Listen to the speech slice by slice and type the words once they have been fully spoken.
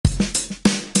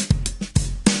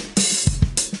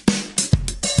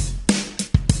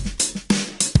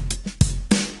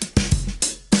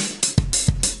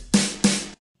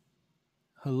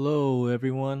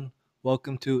everyone.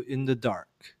 Welcome to In the Dark.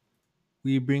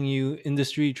 We bring you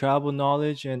industry travel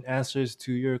knowledge and answers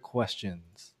to your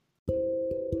questions.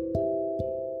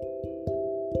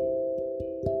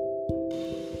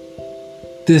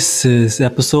 This is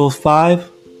episode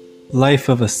 5 Life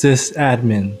of a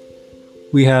Sysadmin.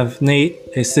 We have Nate,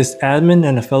 a sysadmin,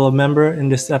 and a fellow member in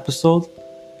this episode,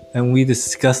 and we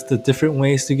discuss the different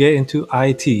ways to get into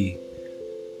IT.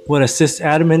 What a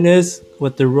sysadmin is,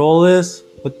 what their role is,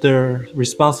 what their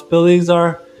responsibilities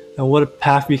are, and what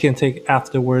path we can take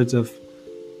afterwards of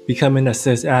becoming a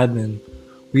sysadmin.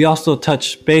 We also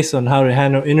touch base on how to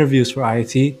handle interviews for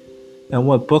IT, and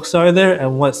what books are there,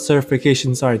 and what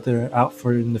certifications are there out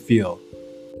for in the field.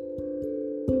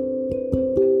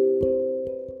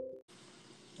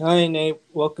 Hi Nate,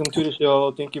 welcome to the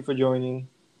show. Thank you for joining.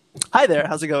 Hi there,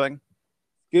 how's it going?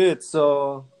 Good.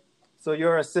 So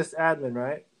you're a sysadmin,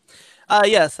 right?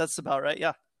 Yes, that's about right.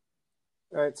 Yeah.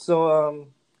 All right.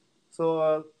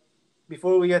 So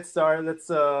before we get started, let's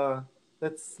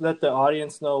let the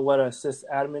audience know what a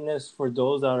sysadmin is for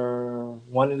those that are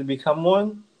wanting to become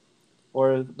one,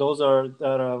 or those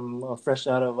that are fresh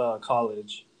out of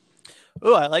college.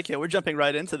 Oh, I like it. We're jumping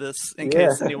right into this in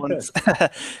case anyone's.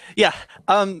 Yeah.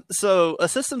 So a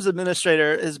systems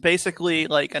administrator is basically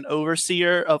like an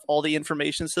overseer of all the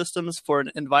information systems for an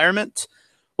environment,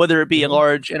 whether it be a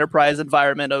large enterprise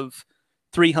environment of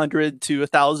 300 to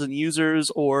 1,000 users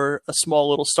or a small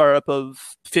little startup of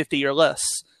 50 or less.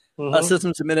 A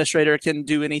systems administrator can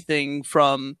do anything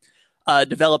from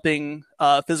developing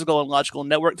physical and logical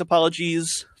network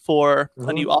topologies for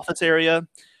a new office area,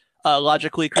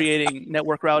 logically creating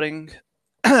network routing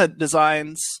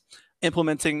designs,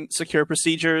 implementing secure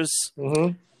procedures,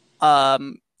 in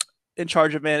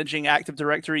charge of managing Active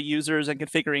Directory users and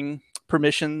configuring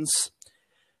permissions.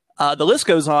 The list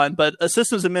goes on, but a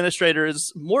systems administrator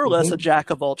is more or less a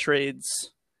jack of all trades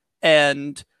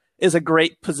and is a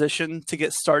great position to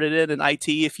get started in IT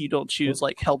if you don't choose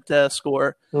like help desk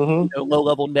or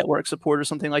low-level network support or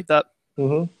something like that.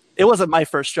 It wasn't my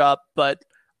first job, but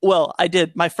I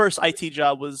did. My first IT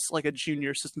job was like a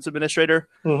junior systems administrator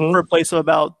for a place of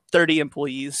about 30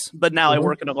 employees, but now I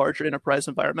work in a larger enterprise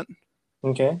environment.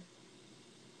 Okay.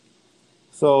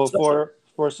 So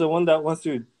for someone that wants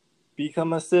to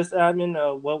become a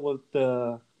sysadmin, what would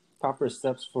the proper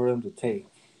steps for them to take?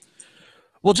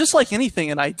 Well, just like anything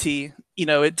in IT,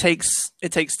 it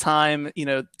takes time,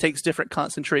 takes different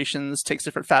concentrations, takes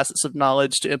different facets of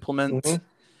knowledge to implement.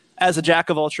 As a jack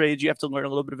of all trades, you have to learn a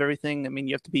little bit of everything. I mean,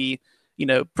 you have to be,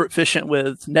 proficient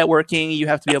with networking. You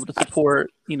have to be able to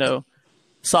support,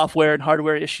 software and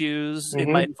hardware issues. It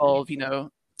might involve,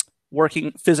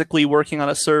 physically working on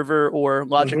a server or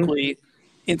logically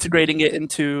integrating it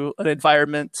into an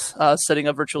environment, setting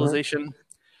up virtualization.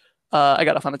 I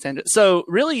got off on a tangent. So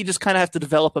really, you just kind of have to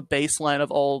develop a baseline of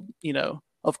all,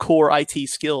 of core IT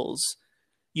skills.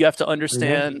 You have to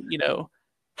understand,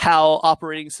 how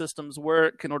operating systems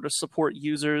work in order to support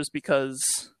users,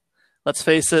 because let's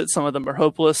face it, some of them are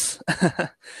hopeless.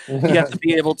 You have to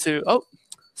be able to,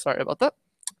 sorry about that.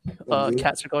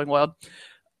 Cats are going wild.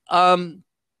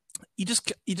 You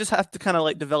just have to kind of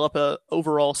like develop a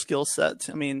overall skill set.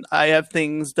 I mean, I have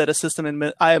things that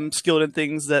I am skilled in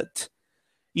things that,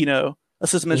 a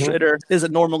system administrator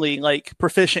isn't normally like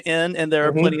proficient in. And there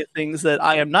are plenty of things that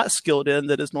I am not skilled in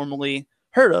that is normally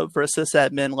heard of for a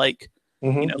sysadmin, like,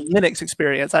 Linux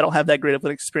experience. I don't have that great of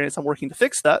Linux experience. I'm working to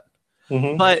fix that.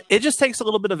 But it just takes a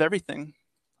little bit of everything,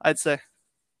 I'd say.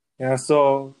 Yeah,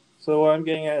 so what I'm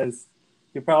getting at is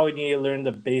you probably need to learn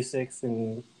the basics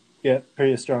and get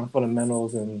pretty strong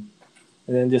fundamentals and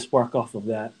then just work off of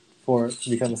that to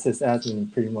become a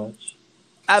sysadmin pretty much.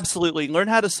 Absolutely. Learn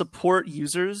how to support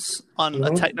users on a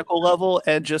technical level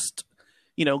and just,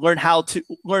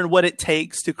 learn what it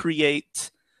takes to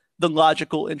create the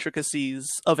logical intricacies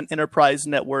of an enterprise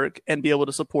network and be able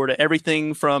to support it.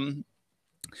 Everything from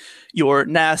your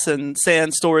NAS and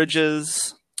SAN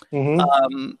storages,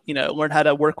 learn how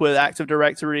to work with Active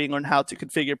Directory, learn how to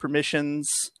configure permissions,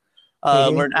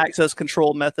 learn access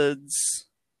control methods.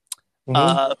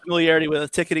 Familiarity with a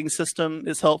ticketing system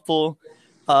is helpful.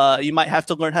 You might have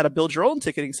to learn how to build your own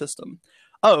ticketing system.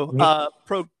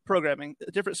 Programming.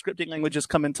 Different scripting languages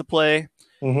come into play.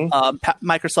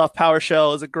 Microsoft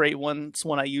PowerShell is a great one. It's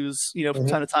one I use, from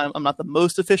time to time. I'm not the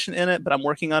most efficient in it, but I'm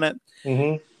working on it.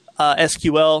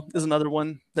 SQL is another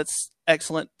one that's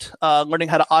excellent. Learning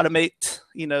how to automate.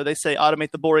 They say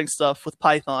automate the boring stuff with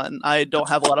Python. I don't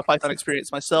have a lot of Python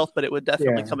experience myself, but it would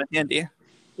definitely come in handy.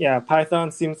 Yeah,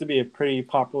 Python seems to be a pretty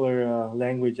popular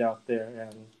language out there,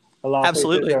 and a lot of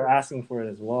places are asking for it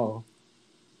as well.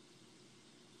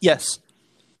 Yes.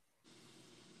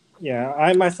 Yeah,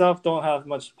 I myself don't have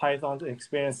much Python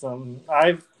experience.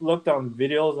 I've looked on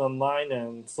videos online,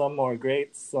 and some are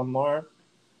great, some aren't.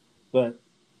 But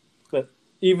but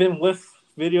even with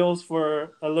videos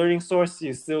for a learning source,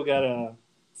 you still gotta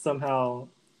somehow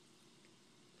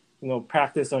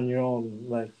practice on your own,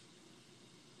 like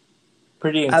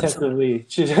pretty Absolutely.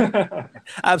 intensively.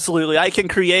 Absolutely. I can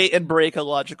create and break a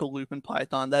logical loop in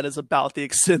Python. That is about the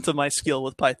extent of my skill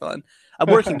with Python. I'm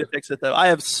working to fix it though. I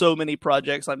have so many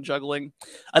projects I'm juggling.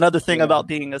 Another thing Yeah. about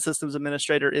being a systems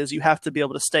administrator is you have to be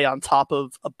able to stay on top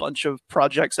of a bunch of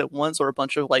projects at once or a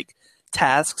bunch of like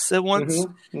tasks at once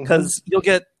Mm-hmm. because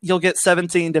you'll get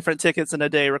 17 different tickets in a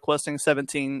day requesting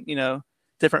 17,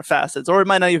 different facets, or it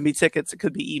might not even be tickets. It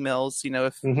could be emails,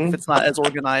 if Mm-hmm. it's not as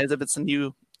organized, if it's a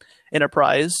new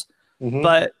enterprise. Mm-hmm.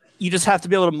 But you just have to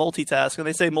be able to multitask. And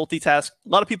they say multitask. A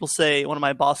lot of people say, one of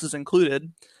my bosses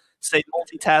included, say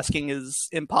multitasking is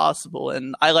impossible.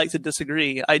 And I like to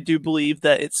disagree. I do believe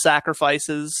that it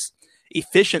sacrifices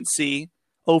efficiency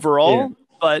Yeah. overall,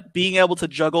 but being able to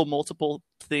juggle multiple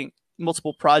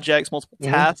projects, multiple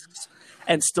Mm-hmm. tasks,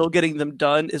 and still getting them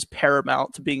done is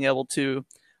paramount to being able to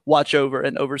watch over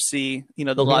and oversee, the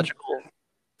Mm-hmm. logical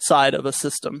side of a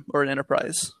system or an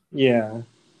enterprise. Yeah.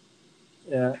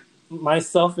 Yeah.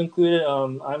 Myself included,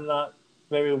 I'm not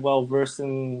very well versed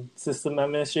in system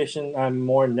administration. I'm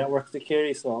more network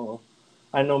security, so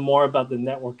I know more about the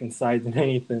networking side than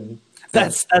anything. So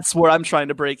That's where I'm trying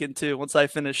to break into once I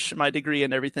finish my degree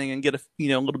and everything and get a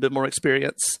little bit more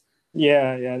experience.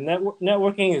 yeah, yeah.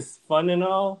 Networking is fun and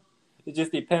all. It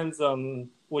just depends on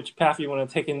which path you want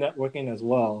to take in networking as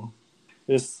well.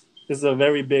 This is a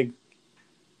very big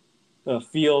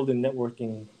field in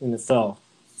networking in itself.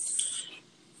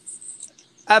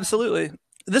 Absolutely.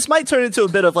 This might turn into a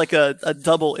bit of like a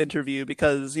double interview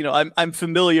because I'm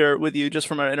familiar with you just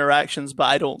from our interactions, but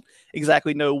I don't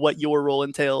exactly know what your role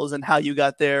entails and how you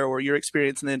got there or your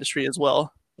experience in the industry as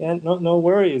well. Yeah, no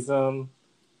worries. I'm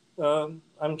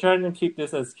trying to keep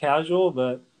this as casual,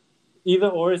 but either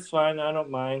or is fine. I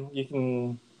don't mind. You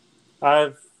can. I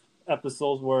have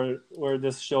episodes where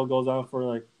this show goes on for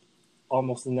like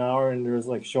almost an hour, and there's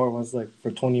like short ones like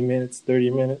for 20 minutes, 30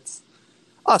 minutes. So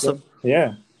Awesome.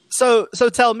 yeah. So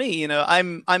tell me,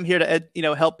 I'm here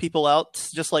to help people out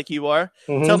just like you are.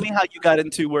 Tell Mm-hmm. me how you got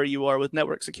into where you are with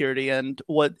network security and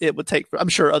what it would take. I'm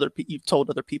sure you've told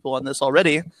other people on this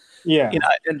already, Yeah.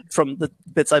 and from the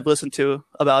bits I've listened to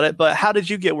about it. But how did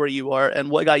you get where you are, and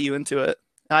what got you into it?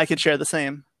 And I could share the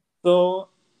same. So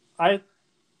I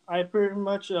I pretty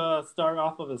much started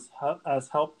off of as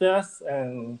help desk,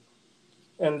 and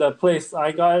the place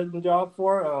I got a job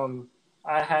for,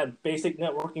 I had basic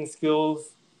networking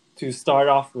skills to start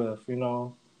off with.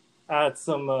 I had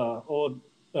some old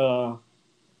uh,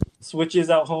 switches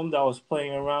at home that I was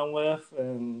playing around with,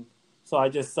 and so I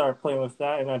just started playing with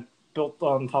that, and I built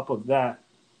on top of that.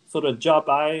 So the job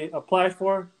I applied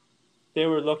for, they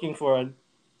were looking for a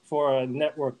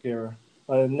networker,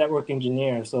 a network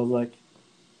engineer. So I was like,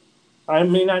 I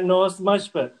may not know as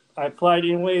much, but I applied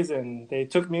anyways, and they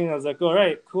took me, and I was like, all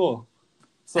right, cool.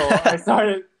 So I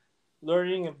started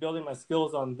learning and building my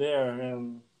skills on there,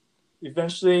 and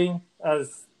eventually,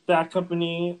 as that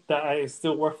company that I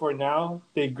still work for now,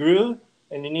 they grew,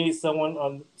 and they needed someone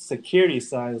on security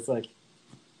side. It's like,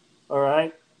 all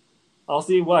right, I'll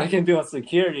see what I can do on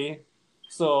security.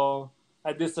 So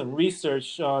I did some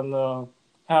research on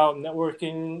how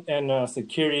networking and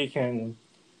security can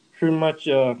pretty much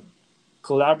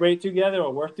collaborate together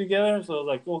or work together. So I was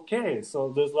like, okay,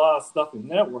 so there's a lot of stuff in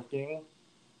networking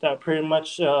that pretty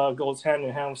much goes hand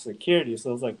in hand with security. So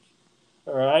I was like,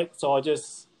 all right. So I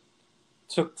just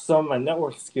took some of my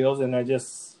network skills and I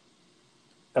just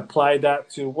applied that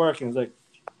to work. And it's like,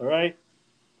 all right,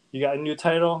 you got a new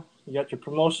title, you got your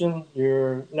promotion,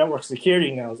 your network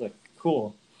security now. I was like,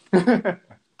 cool.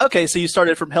 Okay, so you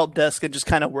started from help desk and just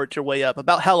kind of worked your way up.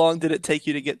 About how long did it take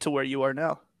you to get to where you are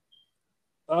now?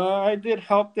 I did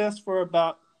help desk for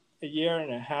about a year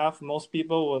and a half. Most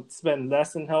people would spend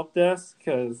less in help desk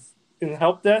because in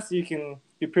help desk you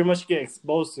pretty much get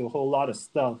exposed to a whole lot of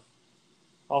stuff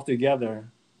altogether.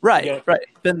 You Right, get right.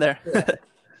 Been there.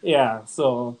 yeah,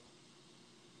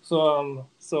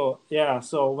 yeah.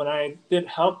 So when I did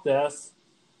help desk,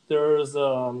 there was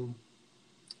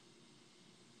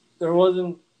there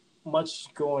wasn't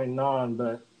much going on,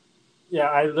 but yeah,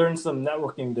 I learned some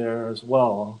networking there as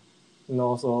well.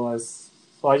 So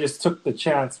I just took the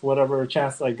chance, whatever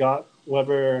chance I got,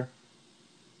 whatever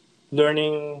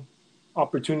learning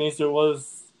opportunities there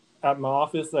was at my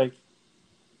office,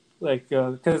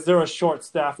 because there was short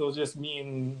staff. It was just me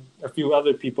and a few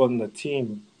other people in the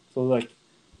team. So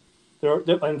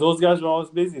and those guys were always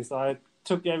busy. So I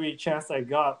took every chance I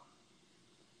got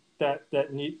that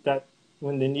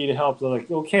when they needed help, they're like,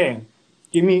 okay,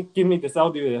 give me this,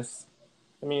 I'll do this.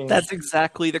 I mean, That's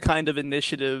exactly the kind of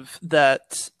initiative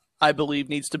that I believe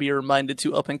needs to be reminded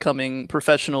to up and coming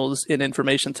professionals in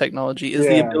information technology is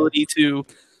the yeah, ability to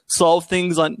solve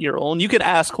things on your own. You can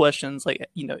ask questions like,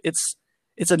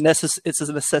 it's a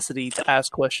necessity to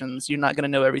ask questions. You're not going to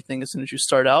know everything as soon as you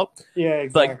start out, yeah,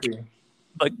 but exactly.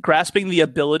 grasping the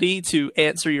ability to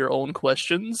answer your own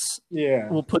questions Yeah,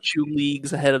 will put you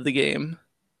leagues ahead of the game.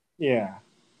 yeah.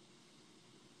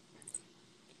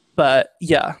 But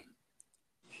yeah,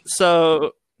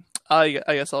 so I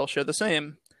guess I'll share the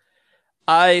same.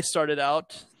 I started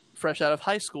out fresh out of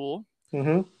high school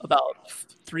Mm-hmm. about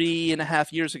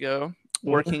 3.5 years ago,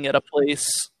 Mm-hmm. working at a place,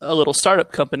 a little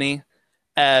startup company,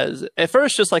 as at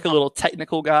first just like a little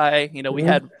technical guy.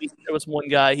 Mm-hmm. There was one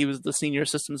guy, he was the senior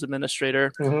systems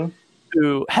administrator Mm-hmm.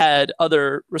 who had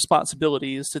other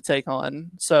responsibilities to take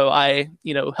on. So I,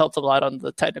 helped a lot on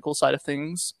the technical side of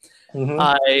things. Mm-hmm.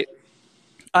 I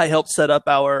I helped set up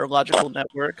our logical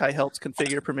network. I helped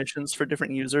configure permissions for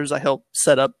different users. I helped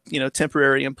set up,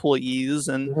 temporary employees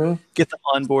and Mm-hmm. get them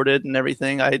onboarded and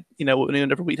everything.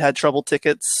 Whenever we'd had trouble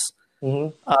tickets,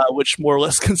 Mm-hmm. which more or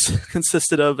less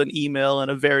consisted of an email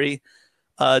and a very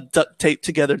duct taped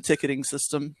together ticketing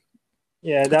system.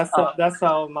 Yeah, that's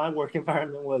how my work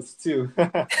environment was too.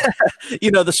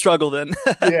 The struggle then.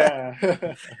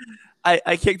 Yeah.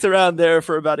 I kicked around there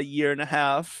for about a year and a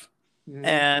half. Mm-hmm.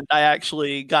 And I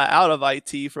actually got out of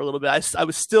IT for a little bit. I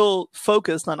was still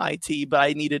focused on IT, but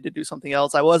I needed to do something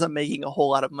else. I wasn't making a whole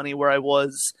lot of money where I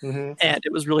was, Mm-hmm. and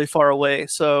it was really far away.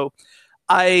 So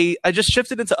I just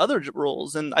shifted into other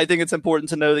roles, and I think it's important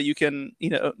to know that you can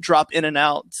drop in and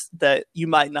out. That you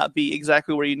might not be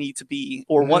exactly where you need to be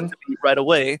or want Mm-hmm. to be right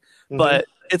away, Mm-hmm. but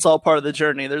it's all part of the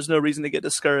journey. There's no reason to get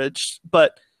discouraged,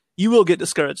 but you will get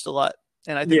discouraged a lot,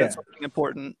 and I think Yeah. that's something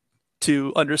important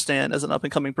to understand as an up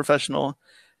and coming professional.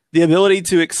 The ability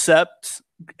to accept,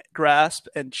 grasp,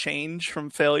 and change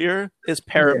from failure is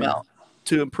Yeah. paramount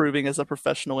to improving as a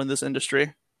professional in this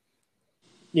industry.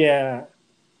 Yeah.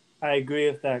 I agree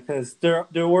with that because there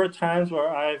were times where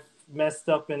I've messed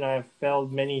up and I've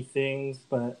failed many things,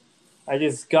 but I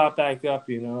just got back up.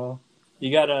 You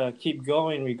gotta keep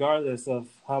going regardless of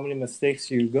how many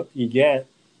mistakes you get.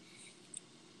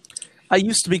 I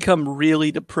used to become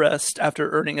really depressed after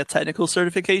earning a technical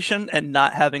certification and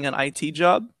not having an IT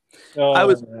job. I Oh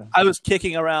was yeah. I was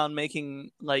kicking around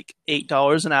making like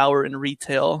 $8 an hour in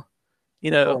retail,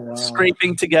 Oh wow.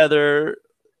 scraping together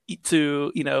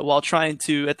to, while trying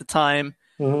to at the time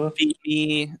Mhm. feed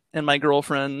me and my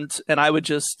girlfriend. And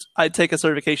I'd take a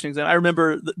certification exam. I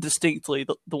remember distinctly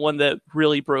the one that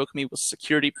really broke me was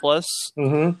Security Plus.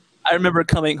 Mhm. I remember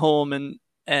coming home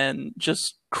and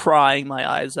just crying my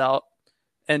eyes out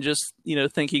and just,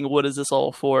 thinking, what is this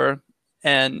all for?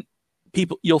 And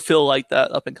you'll feel like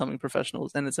that up and coming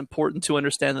professionals. And it's important to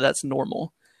understand that that's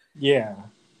normal. Yeah.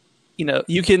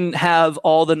 You can have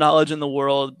all the knowledge in the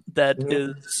world that Mhm.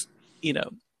 is, you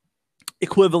know,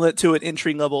 equivalent to an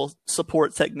entry level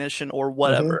support technician or Mhm.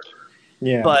 whatever.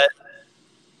 Yeah. But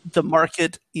the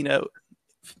market,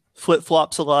 flip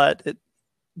flops a lot. It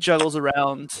juggles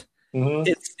around. Mhm.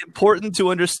 It's important to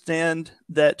understand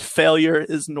that failure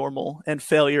is normal and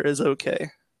failure is okay.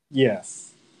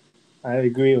 Yes. I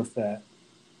agree with that.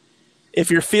 If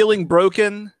you're feeling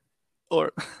broken,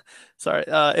 or sorry,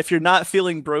 if you're not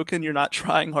feeling broken, you're not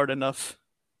trying hard enough.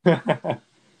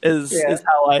 Is Yeah.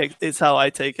 is how I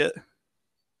take it.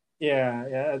 Yeah,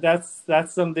 yeah,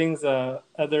 that's some things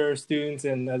other students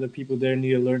and other people there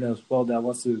need to learn as well that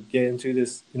wants to get into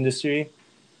this industry.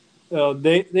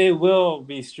 They will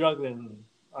be struggling.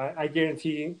 I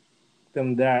guarantee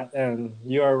them that, and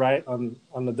you are right on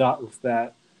the dot with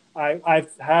that. I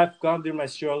have gone through my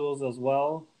struggles as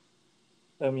well.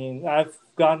 I mean, I've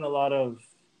gotten a lot of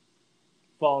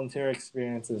volunteer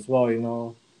experience as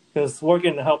well. Because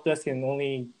working the help desk can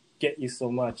only get you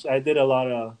so much. I did a lot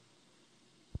of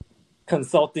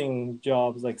consulting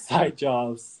jobs, like side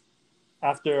jobs,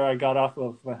 after I got off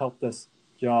of my help desk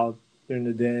job during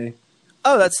the day.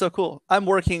 Oh, that's so cool. I'm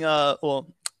working is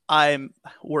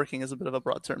a bit of a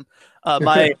broad term. My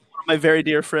one of my very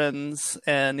dear friends,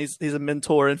 and he's a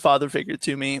mentor and father figure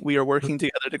to me. We are working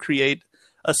together to create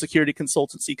a security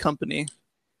consultancy company.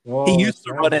 He Oh, used that's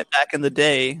to run nice. it back in the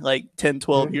day, like 10,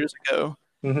 12 Mm-hmm. years ago,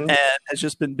 Mm-hmm. and has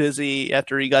just been busy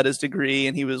after he got his degree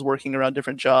and he was working around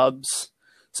different jobs.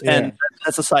 Yeah, And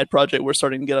that's a side project we're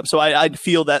starting to get up. So I'd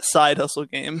feel that side hustle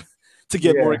game to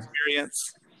get more yeah,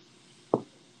 experience.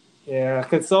 yeah.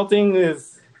 Consulting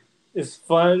is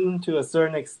fun to a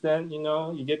certain extent.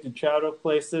 You get to travel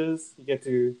places.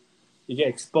 You you get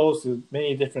exposed to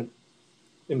many different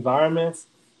environments,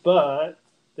 but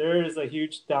there is a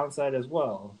huge downside as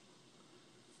well.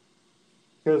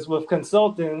 Because with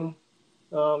consulting,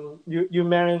 you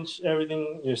manage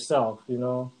everything yourself, you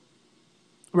know.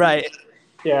 Right.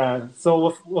 Yeah.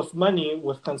 So with money,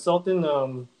 with consulting,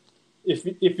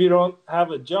 if you don't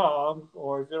have a job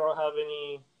or if you don't have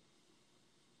any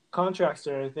contracts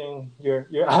or anything, you're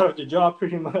out of the job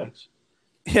pretty much.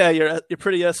 Yeah, you're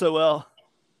pretty SOL.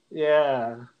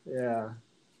 Yeah. Yeah.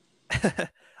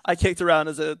 I kicked around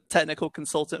as a technical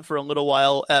consultant for a little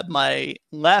while at my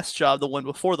last job, the one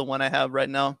before the one I have right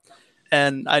now,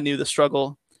 and I knew the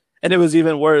struggle. And it was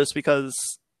even worse because,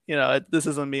 this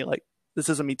isn't me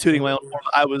tooting my own horn.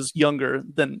 I was younger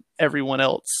than everyone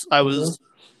else. I was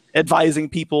advising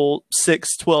people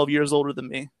 6, 12 years older than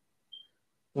me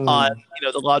on,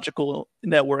 the logical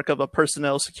network of a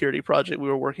personnel security project we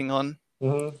were working on.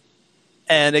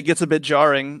 And it gets a bit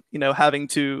jarring, having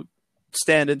to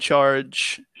stand in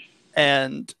charge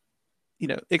and,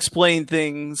 explain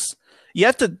things. You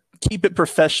have to keep it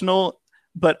professional,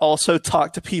 but also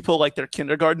talk to people like they're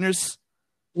kindergartners.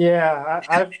 Yeah,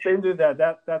 I've been through that.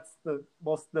 That's the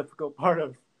most difficult part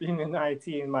of being in IT,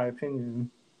 in my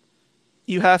opinion.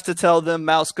 You have to tell them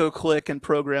mouse go click and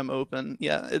program open.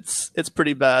 Yeah, it's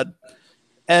pretty bad.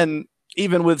 And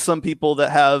even with some people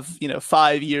that have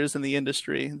 5 years in the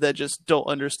industry that just don't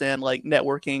understand like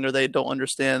networking, or they don't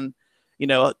understand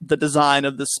the design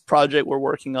of this project we're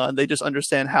working on, they just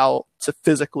understand how to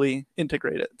physically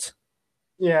integrate it.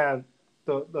 Yeah,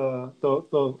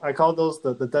 the I call those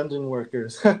the dungeon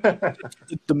workers.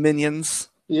 The minions.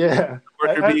 Yeah,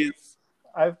 Worker bees.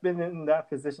 I've been in that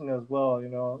position as well.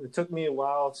 It took me a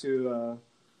while to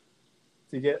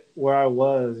get where I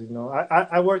was.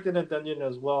 I worked in a dungeon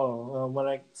as well. When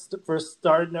I first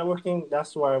started networking,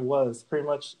 that's where I was, pretty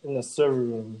much in the server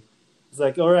room. It's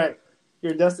like, all right,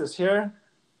 your desk is here,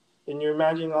 and you're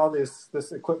managing all this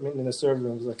equipment in the server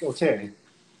room. It's like, okay,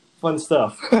 fun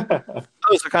stuff.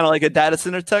 Oh, so kind of like a data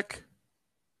center tech?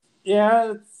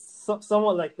 Yeah, it's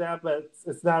somewhat like that, but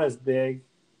it's not as big.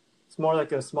 It's more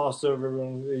like a small server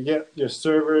room. You get your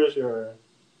servers, your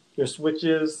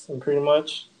switches, and pretty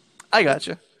much. I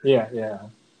gotcha. Yeah.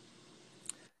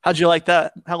 How'd you like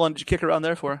that? How long did you kick around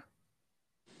there for?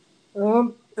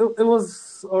 It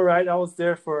was all right. I was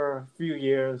there for a few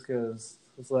years because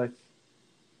it's like,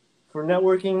 for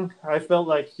networking, I felt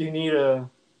like you need to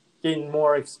gain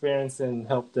more experience in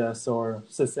help desk or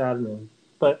sysadmin.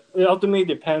 But it ultimately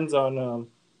depends on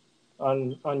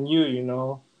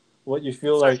you. What you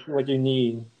feel like, what you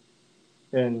need,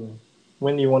 and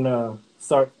when you want to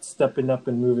start stepping up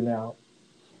and moving out.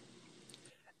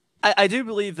 I do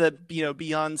believe that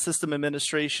beyond system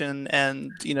administration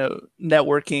and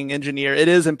networking engineer, it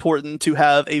is important to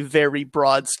have a very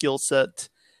broad skill set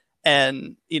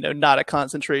and not a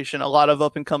concentration. A lot of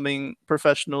up and coming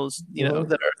professionals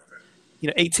that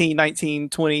are 18, 19,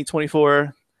 20,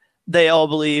 24, they all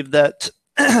believe that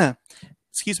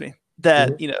excuse me,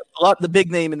 that the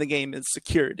big name in the game is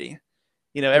security.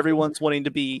 Everyone's wanting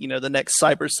to be the next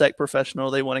cybersec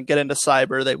professional. They want to get into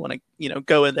cyber. They want to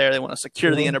go in there. They want to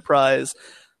secure the enterprise.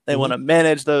 They want to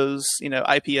manage those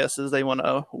IPSs. They want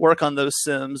to work on those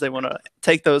SIMs. They want to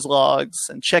take those logs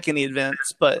and check any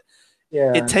events. But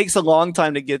it takes a long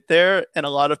time to get there, and a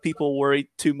lot of people worry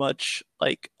too much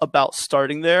about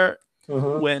starting there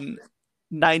when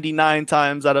 99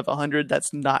 times out of 100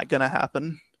 that's not going to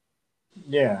happen.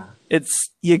 Yeah.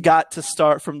 You got to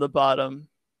start from the bottom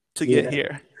to get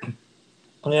here.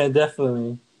 Yeah,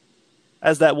 definitely.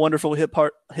 As that wonderful hip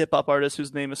hop artist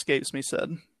whose name escapes me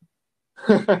said.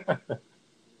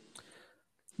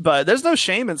 But there's no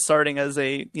shame in starting as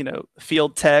a,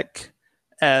 field tech,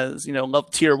 as,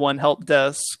 tier 1 help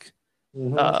desk,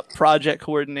 project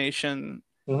coordination.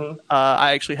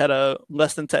 I actually had a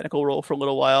less than technical role for a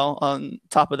little while on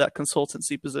top of that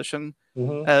consultancy position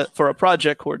for a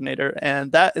project coordinator.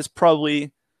 And that is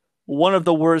probably one of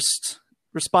the worst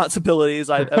responsibilities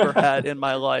I've ever had in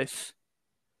my life.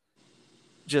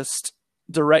 Just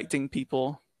directing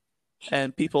people,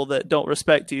 and people that don't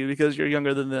respect you because you're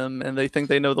younger than them and they think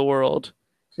they know the world.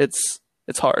 It's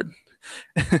hard.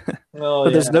 But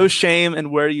there's no shame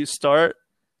in where you start.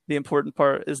 The important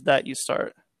part is that you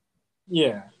start.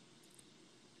 Yeah.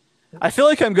 I feel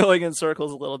like I'm going in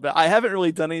circles a little bit. I haven't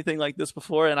really done anything like this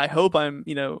before, and I hope I'm,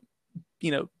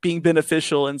 being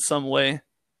beneficial in some way.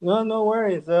 No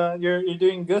worries. You're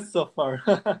doing good so far.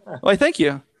 Why, thank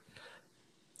you.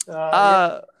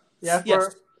 For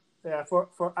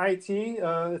IT,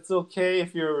 it's okay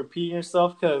if you're repeating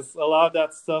yourself, because a lot of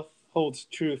that stuff holds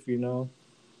truth.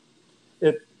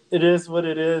 It is what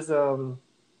it is.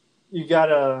 You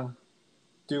gotta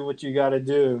do what you got to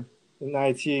do in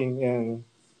IT, and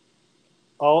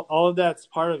all of that's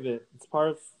part of it. It's part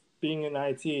of being in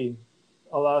IT.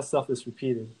 A lot of stuff is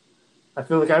repeated. I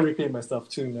feel like I repeat myself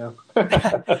too now.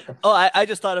 Oh, I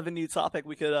just thought of a new topic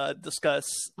we could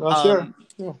discuss. Oh, sure.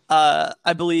 Yeah.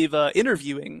 I believe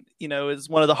interviewing, is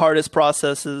one of the hardest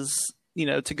processes,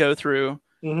 to go through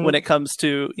when it comes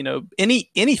to,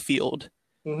 any field.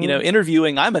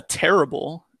 Interviewing. I'm a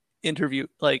terrible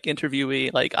interviewee.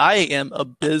 Like, I am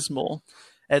abysmal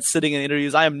at sitting in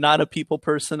interviews. I am not a people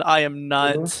person. I am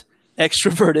not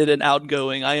extroverted and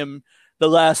outgoing. The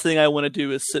last thing I want to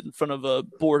do is sit in front of a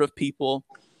board of people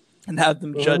and have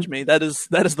them judge me. That is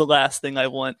the last thing I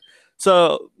want.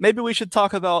 So maybe we should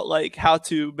talk about like how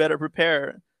to better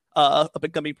prepare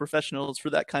becoming professionals for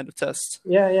that kind of test.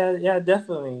 Yeah,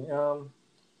 definitely.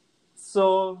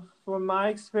 So from my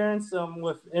experience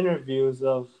with interviews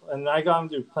and I got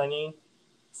through plenty,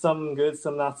 some good,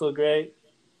 some not so great,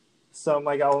 some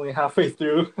I got only halfway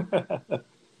through. It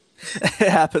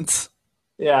happens.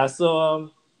 Yeah,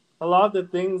 so a lot of the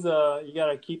things you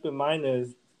gotta keep in mind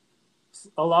is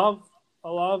a lot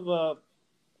of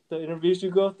the interviews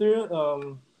you go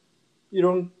through, you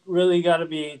don't really gotta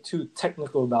be too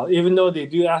technical about it. Even though they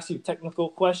do ask you technical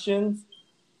questions,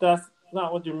 that's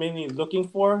not what you're mainly looking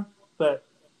for, but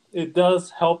it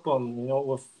does help them,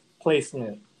 with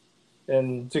placement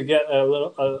and to get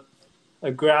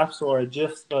a grasp or a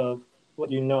gist of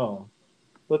what you know.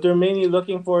 What they're mainly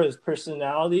looking for is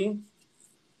personality.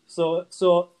 So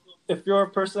if your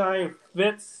personality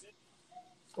fits,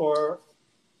 or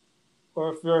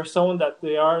if you're someone that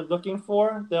they are looking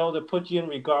for, they'll put you in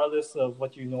regardless of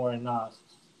what you know or not.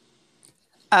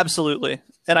 Absolutely.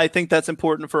 And I think that's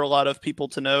important for a lot of people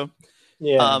to know.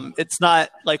 Yeah. It's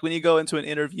not like when you go into an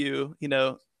interview,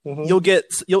 you'll get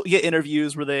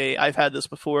interviews where I've had this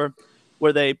before,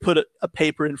 where they put a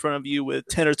paper in front of you with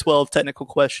 10 or 12 technical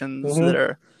questions that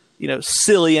are,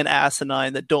 silly and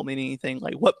asinine that don't mean anything.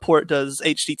 Like, what port does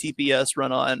HTTPS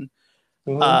run on?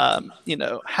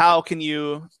 How can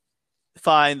you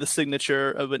find the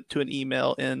signature to an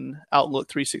email in Outlook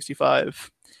 365?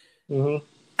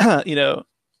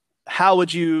 How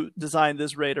would you design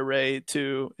this RAID array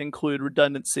to include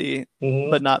redundancy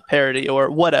but not parity, or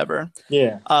whatever?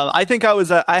 Yeah. I think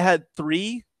I had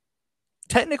 3,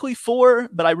 technically 4,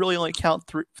 but I really only count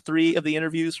 3 of the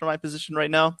interviews for my position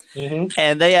right now.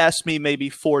 And they asked me maybe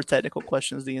 4 technical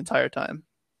questions the entire time.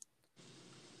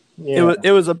 Yeah.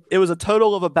 It was a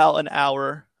total of about an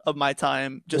hour of my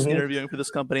time just interviewing for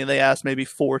this company, and they asked maybe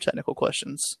 4 technical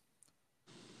questions.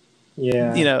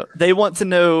 Yeah. They don't want to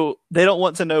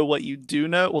know what you do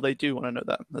know. Well, they do want to know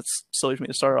that. That's silly for me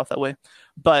to start off that way.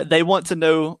 But they want to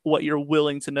know what you're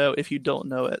willing to know if you don't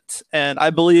know it. And I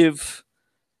believe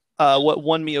what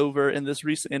won me over in this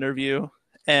recent interview,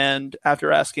 and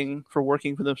after asking for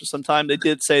working for them for some time, they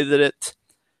did say that it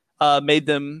made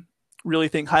them really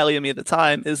think highly of me at the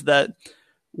time, is that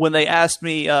when they asked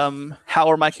me how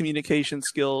are my communication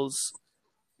skills,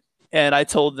 and I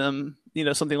told them,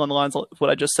 something along the lines of what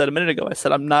I just said a minute ago. I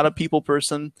said, I'm not a people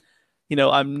person.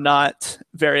 I'm not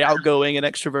very outgoing and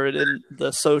extroverted in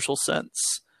the social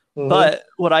sense. But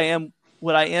what I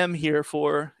am here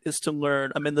for is to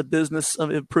learn. I'm in the business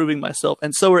of improving myself.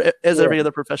 And so is every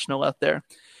other professional out there.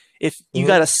 If you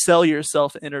got to sell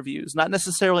yourself in interviews, not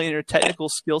necessarily in your technical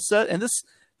skill set. And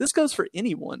this goes for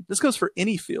anyone. This goes for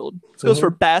any field. This goes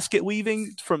for basket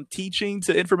weaving, from teaching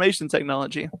to information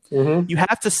technology. You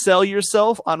have to sell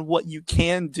yourself on what you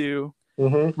can do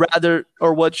let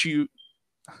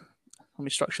me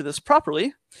structure this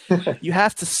properly. You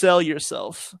have to sell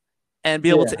yourself and be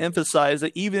able to emphasize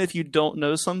that even if you don't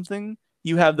know something,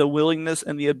 you have the willingness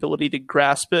and the ability to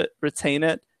grasp it, retain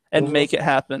it, and make it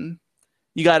happen.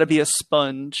 You got to be a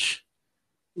sponge.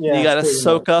 Yeah, you got to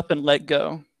soak up and let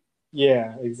go.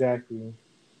 Yeah, exactly.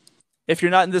 If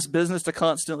you're not in this business to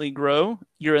constantly grow,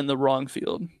 you're in the wrong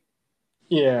field.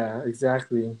 Yeah,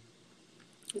 exactly.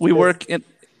 We work in...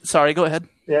 Sorry, go ahead.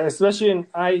 Yeah, especially in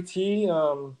IT,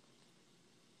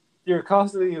 you're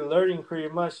constantly learning pretty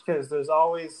much, because there's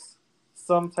always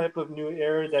some type of new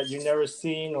error that you've never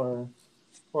seen,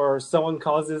 or someone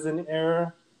causes an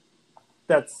error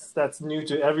that's new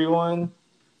to everyone,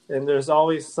 and there's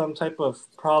always some type of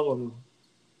problem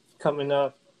coming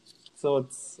up. So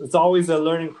it's always a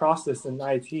learning process in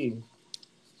IT,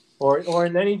 or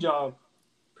in any job,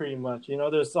 pretty much.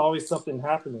 There's always something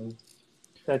happening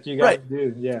that you got to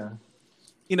do. Yeah.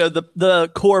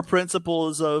 the core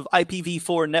principles of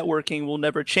IPv4 networking will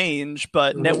never change,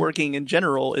 but networking in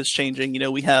general is changing.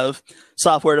 We have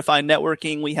software-defined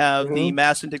networking. We have the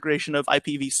mass integration of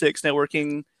IPv6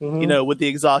 networking, with the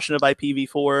exhaustion of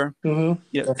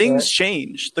IPv4. Things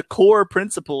change. The core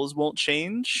principles won't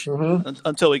change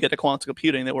until we get to quantum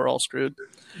computing, that we're all screwed.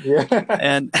 Yeah.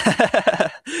 And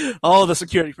all the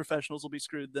security professionals will be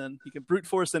screwed then. You can brute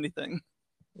force anything.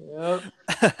 Yep.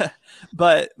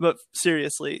 but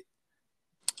seriously,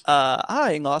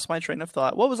 I lost my train of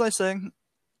thought. What was I saying?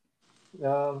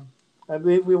 I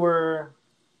believe we were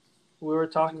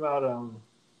talking about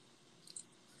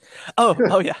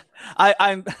Oh yeah.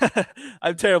 I'm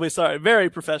I'm terribly sorry. Very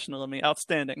professional of me.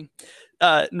 Outstanding.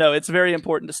 No, it's very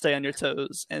important to stay on your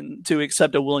toes and to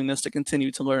accept a willingness to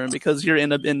continue to learn, because you're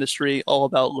in an industry all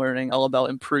about learning, all about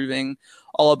improving,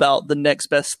 all about the next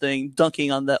best thing,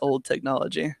 dunking on that old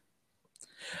technology.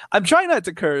 I'm trying not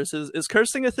to curse. Is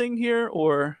cursing a thing here,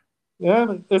 or?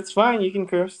 Yeah, it's fine. You can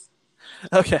curse.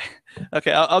 Okay.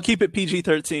 I'll keep it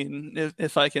PG-13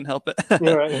 if I can help it.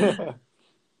 You're right.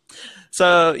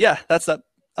 So yeah, that's that.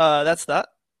 That's that.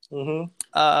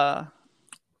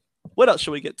 What else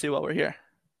should we get to while we're here?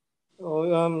 Oh,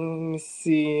 let me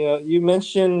see. You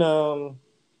mentioned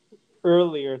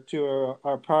earlier to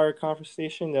our prior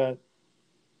conversation that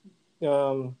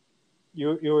you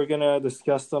were gonna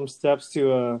discuss some steps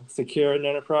to secure an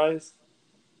enterprise.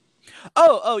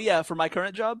 Oh yeah, for my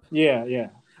current job. Yeah.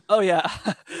 Oh yeah.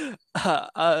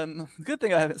 Good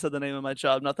thing I haven't said the name of my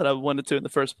job. Not that I wanted to in the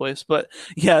first place, but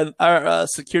yeah, our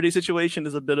security situation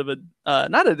is a bit of a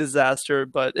not a disaster,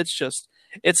 but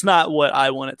it's not what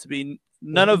I want it to be.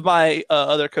 None of my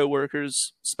other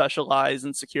coworkers specialize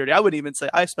in security. I wouldn't even say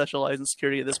I specialize in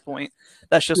security at this point.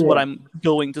 That's just what I'm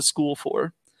going to school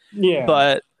for. Yeah.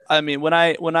 But I mean, when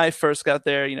I first got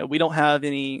there, we don't have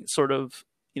any sort of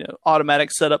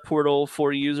automatic setup portal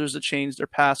for users to change their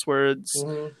passwords.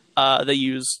 They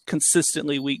use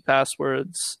consistently weak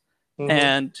passwords,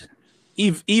 and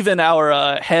even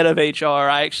our head of HR,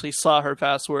 I actually saw her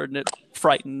password and it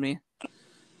frightened me.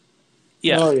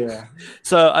 Yeah. Oh yeah.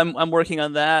 So I'm working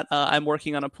on that. I'm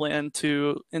working on a plan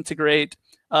to integrate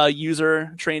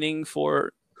user training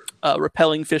for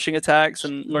repelling phishing attacks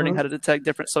and learning how to detect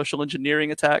different social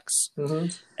engineering attacks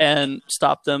and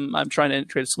stop them. I'm trying to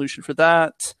integrate a solution for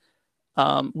that.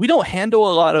 We don't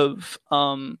handle a lot of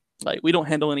we don't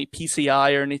handle any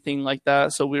PCI or anything like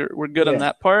that, so we're good on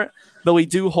that part. But we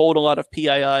do hold a lot of PII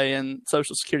and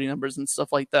social security numbers and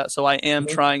stuff like that. So I am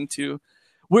trying to.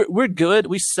 We're good.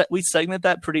 We segment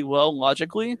that pretty well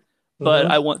logically, but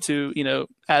I want to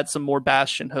add some more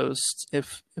Bastion hosts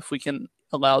if we can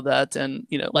allow that. And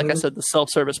like I said, the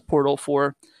self-service portal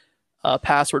for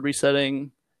password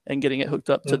resetting and getting it hooked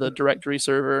up to the directory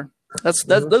server.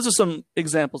 Those are some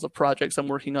examples of projects I'm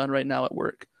working on right now at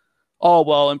work, all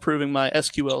while improving my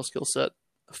SQL skill set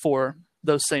for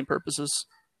those same purposes.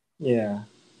 Yeah.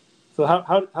 So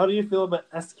how do you feel about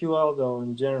SQL though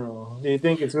in general? Do you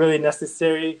think it's really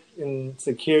necessary in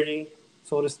security,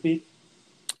 so to speak?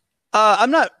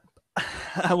 I'm not.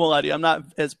 I won't lie to you.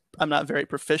 I'm not very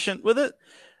proficient with it.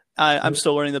 I'm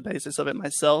still learning the basics of it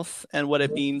myself and what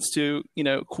it means to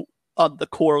on the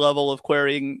core level of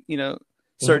querying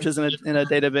searches in a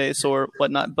database or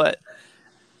whatnot. But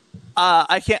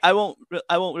I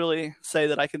won't really say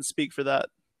that I can speak for that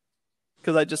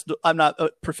because I'm not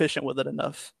proficient with it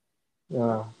enough.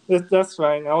 Yeah, that's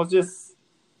fine. I was just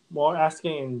more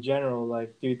asking in general,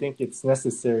 do you think it's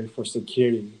necessary for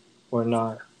security or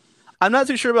not? I'm not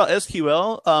too sure about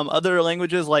SQL. Other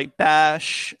languages like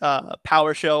Bash,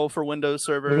 PowerShell for Windows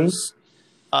servers,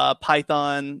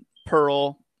 Python,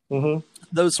 Perl,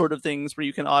 those sort of things where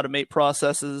you can automate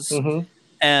processes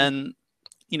and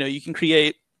you can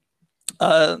create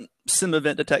SIM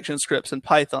event detection scripts in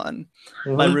Python.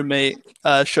 My roommate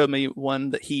showed me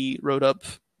one that he wrote up,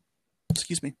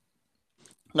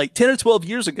 10 or 12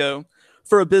 years ago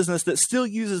for a business that still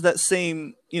uses that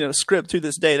same, script to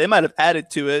this day. They might have added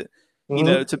to it,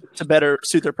 to better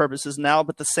suit their purposes now,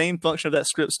 but the same function of that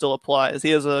script still applies.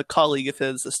 He has a colleague of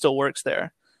his that still works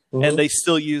there, and they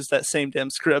still use that same damn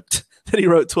script that he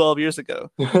wrote 12 years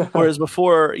ago. Whereas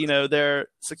before, their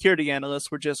security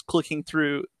analysts were just clicking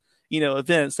through,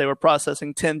 events. They were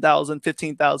processing 10,000,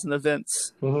 15,000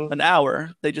 events an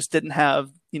hour. They just didn't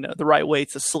have, the right way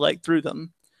to select through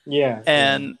them. Yeah.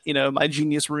 And, my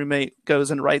genius roommate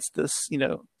goes and writes this,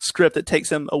 script that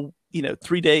takes him,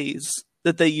 3 days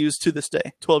that they use to this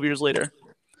day, 12 years later.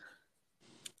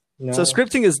 No. So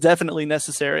scripting is definitely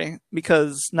necessary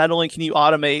because not only can you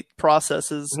automate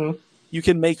processes, you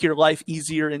can make your life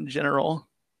easier in general.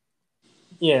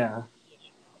 Yeah.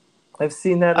 I've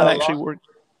seen that I've actually worked.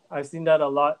 I've seen that a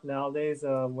lot nowadays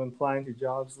when applying to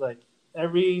jobs. Like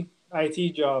every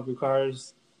IT job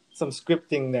requires some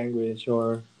scripting language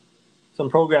or some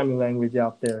programming language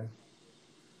out there.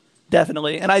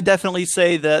 Definitely. And I definitely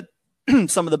say that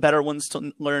some of the better ones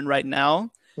to learn right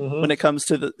now when it comes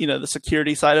to the the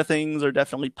security side of things are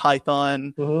definitely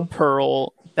Python,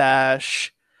 Perl,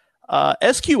 Bash,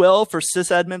 SQL for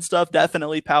sysadmin stuff,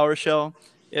 definitely PowerShell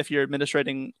if you're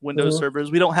administrating Windows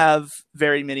servers. We don't have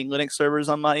very many Linux servers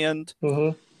on my end,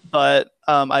 but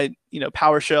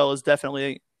PowerShell is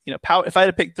definitely if I had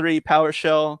to pick three,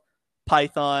 PowerShell,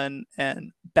 Python,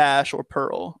 and Bash or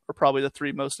Perl are probably the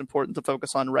three most important to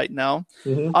focus on right now.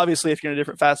 Obviously, if you're in a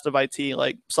different facet of IT,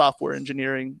 like software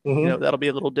engineering, that'll be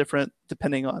a little different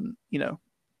depending on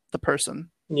the person.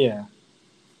 Yeah.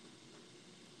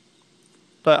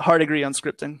 But hard agree on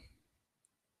scripting.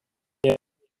 Yeah.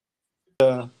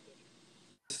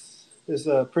 It's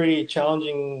a pretty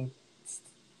challenging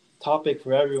topic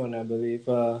for everyone, I believe.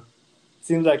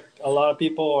 Seems like a lot of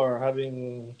people are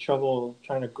having trouble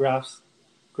trying to grasp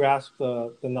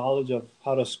the knowledge of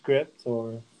how to script,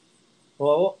 or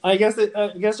I guess it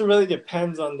really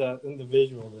depends on the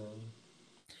individual then.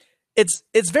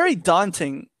 It's very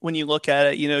daunting when you look at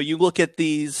it. You look at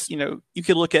these, you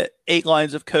could look at 8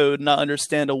 lines of code and not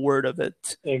understand a word of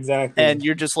it. Exactly. And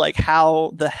you're just like,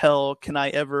 how the hell can I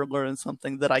ever learn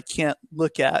something that I can't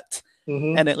look at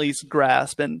and at least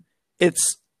grasp? And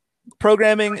it's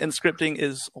programming and scripting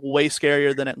is way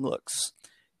scarier than it looks.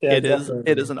 Yeah,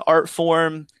 it is an art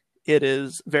form. It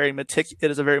is a very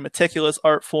meticulous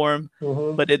art form,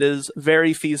 but it is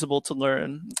very feasible to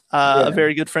learn. A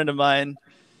very good friend of mine,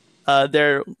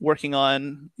 they're working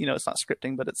on, it's not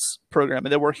scripting, but it's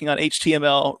programming. They're working on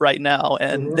HTML right now,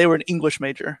 and they were an English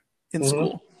major in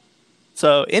school.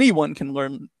 So anyone can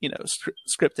learn,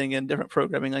 scripting and different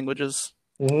programming languages.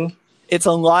 It's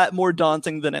a lot more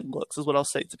daunting than it looks, is what I'll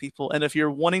say to people. And if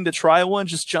you're wanting to try one,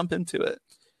 just jump into it.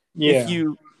 Yeah.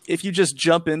 If you just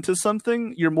jump into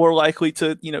something, you're more likely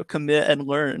to, commit and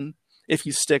learn if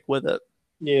you stick with it.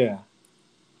 Yeah.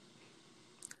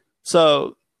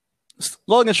 So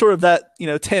long and short of that,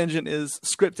 tangent is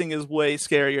scripting is way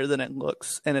scarier than it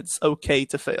looks, and it's okay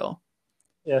to fail.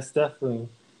 Yes, definitely.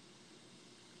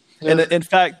 And in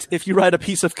fact, if you write a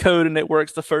piece of code and it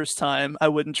works the first time, I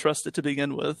wouldn't trust it to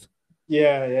begin with.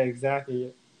 Yeah,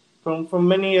 exactly. From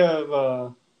many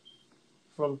of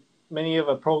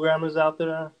programmers out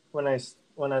there, when I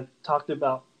talked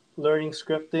about learning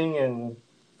scripting and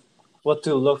what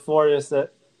to look for, is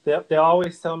that they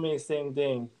always tell me the same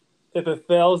thing. If it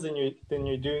fails, then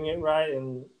you're doing it right,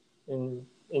 and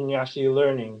you're actually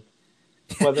learning.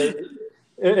 And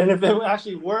if it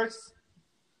actually works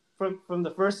from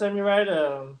the first time you write,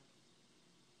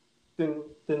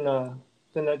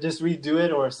 then I just redo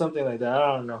it or something like that.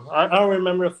 I don't know. I don't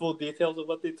remember the full details of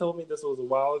what they told me. This was a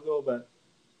while ago, but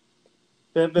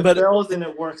if it fails, then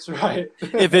it works right.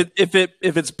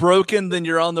 if it's broken, then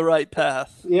you're on the right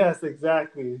path. Yes,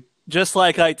 exactly. Just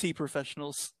like IT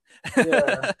professionals.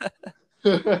 Yeah.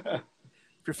 If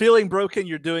you're feeling broken,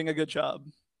 you're doing a good job.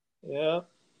 Yeah.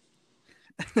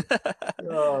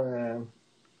 Oh man.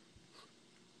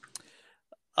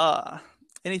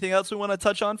 Anything else we want to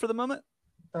touch on for the moment?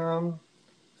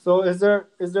 So is there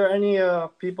any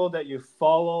people that you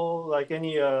follow, like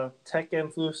any tech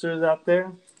influencers out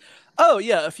there? Oh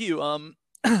yeah, a few.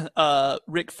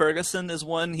 Rick Ferguson is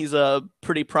one. He's a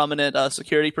pretty prominent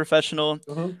security professional.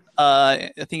 I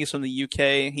think he's from the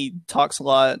UK. He talks a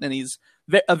lot, and he's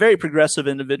a very progressive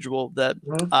individual that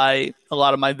a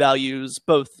lot of my values,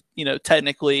 both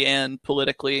technically and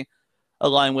politically,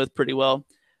 align with pretty well.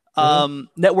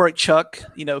 Network Chuck,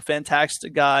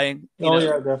 fantastic guy.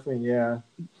 Yeah, definitely, yeah.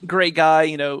 Great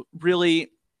guy. Really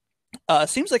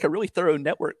seems like a really thorough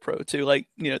network pro too. Like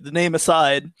the name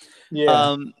aside,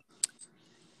 yeah.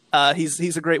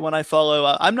 He's a great one I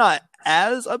follow. I'm not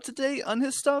as up to date on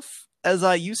his stuff as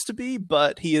I used to be,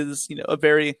 but he is a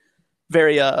very,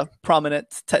 very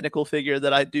prominent technical figure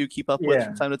that I do keep up with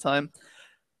from time to time.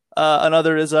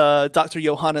 Another is Dr.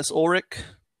 Johannes Ulrich.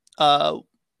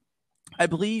 I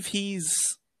believe I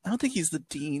don't think he's the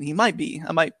dean. He might be.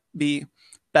 I might be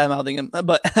bad-mouthing him.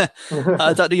 But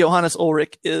Dr. Johannes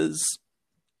Ulrich is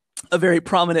a very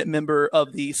prominent member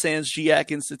of the Sans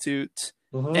GIAC Institute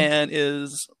and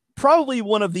is probably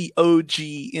one of the OG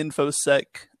InfoSec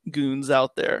goons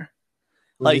out there.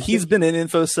 Like, he's been in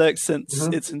InfoSec since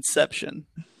its inception.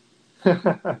 So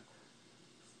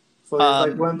he's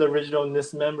like one of the original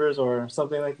NIST members or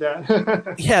something like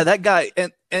that. Yeah, that guy.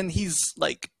 And he's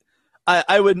like,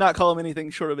 I would not call him anything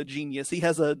short of a genius. He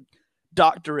has a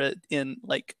doctorate in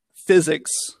like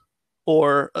physics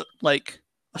or like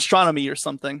astronomy or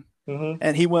something. Mm-hmm.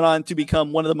 And he went on to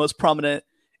become one of the most prominent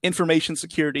information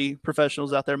security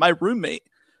professionals out there. My roommate,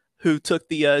 who took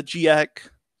the GIAC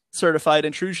Certified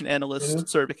Intrusion Analyst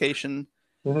certification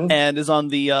and is on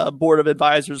the board of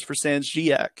advisors for SANS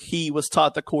GIAC, he was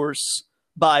taught the course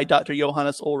by Dr.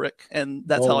 Johannes Ulrich, and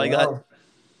that's how I got.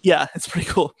 Yeah, it's pretty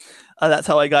cool. That's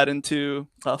how I got into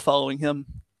following him.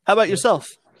 How about yourself?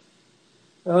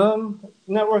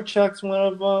 Network Chuck's one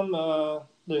of them.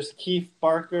 There's Keith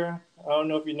Barker. I don't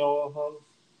know if you know of him.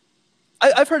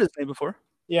 I've heard his name before.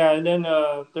 Yeah, and then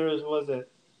was it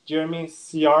Jeremy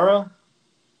Ciara?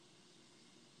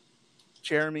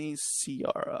 Jeremy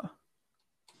Ciara.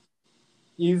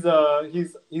 He's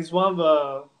one of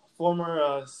the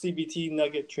former CBT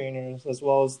Nugget trainers, as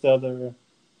well as the other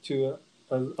two,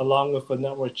 along with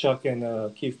Network Chuck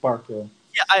and Keith Barker.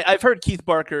 Yeah, I've heard Keith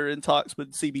Barker in talks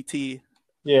with CBT.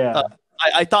 Yeah,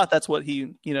 I thought that's what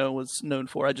he was known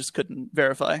for. I just couldn't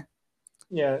verify.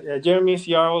 Yeah. Jeremy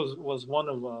Ciara was one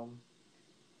of them.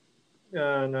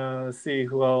 And let's see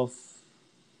who else.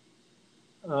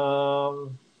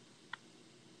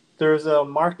 There's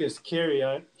Marcus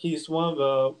Carey. He's one of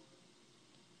the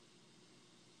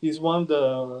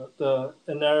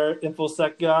another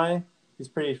InfoSec guy. He's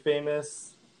pretty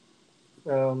famous.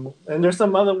 And there's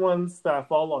some other ones that I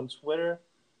follow on Twitter.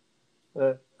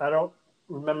 I don't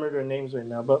remember their names right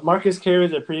now. But Marcus Carey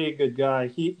is a pretty good guy.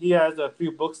 He has a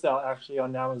few books out actually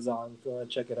on Amazon if you want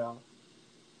to check it out.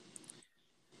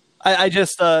 I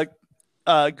just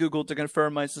Googled to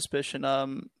confirm my suspicion.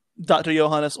 Dr.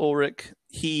 Johannes Ulrich,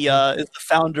 he is the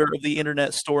founder of the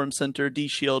Internet Storm Center,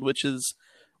 DShield, which is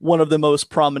one of the most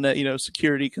prominent,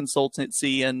 security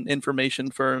consultancy and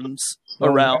information firms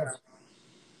around.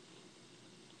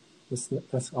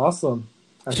 That's awesome.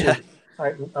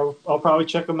 I'll probably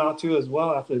check him out too as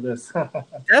well after this.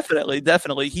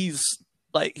 Definitely. He's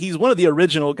one of the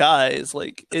original guys.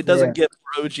 Like, it doesn't get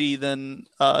more OG than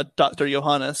Dr.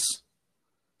 Johannes.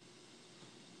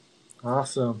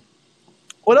 Awesome.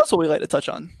 What else would we like to touch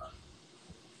on?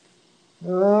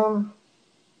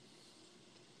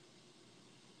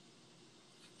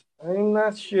 I'm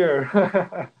not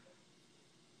sure.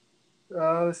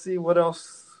 Let's see what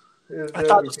else. I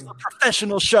thought this was a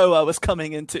professional show I was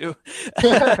coming into.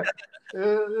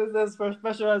 It's as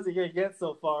professional as you can get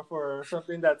so far for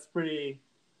something that's pretty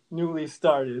newly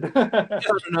started.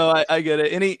 No, I get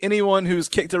it. Anyone who's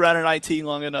kicked around in IT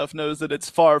long enough knows that it's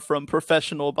far from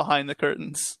professional behind the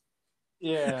curtains.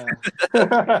 Yeah.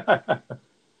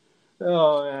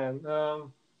 Oh man. I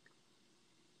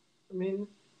mean,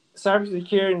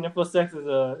 cybersecurity and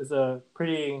InfoSec is a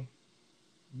pretty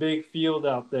big field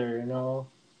out there, and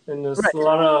there's a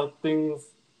lot of things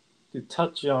to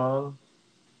touch on.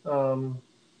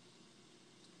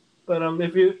 But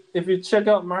if you check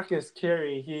out Marcus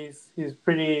Carey, he's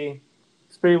pretty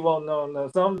well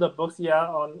known. Some of the books he had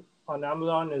on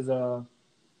Amazon is what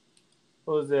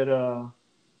was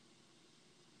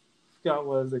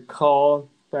it called?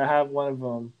 But I have one of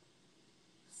them.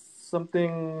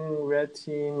 Something Red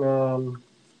Team.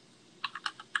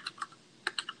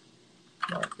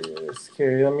 Marcus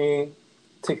Carey. Let me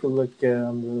take a look at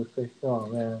him really quick. Oh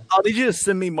man! I'll need you to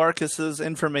send me Marcus's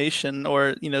information,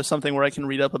 or something where I can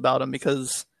read up about him,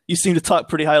 because you seem to talk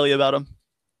pretty highly about him.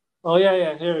 Oh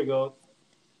yeah. Here we go.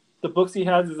 The books he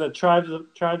has is a Tribe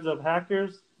of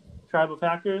Hackers.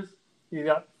 He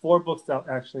got 4 books out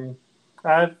actually.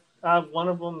 I have one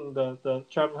of them, the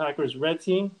Tribe of Hackers Red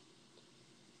Team.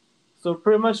 So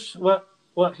pretty much what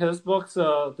his books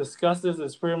discusses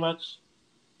is pretty much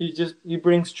he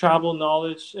brings tribal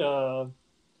knowledge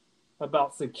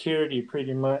about security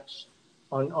pretty much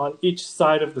on each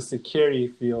side of the security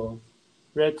field.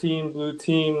 Red team, blue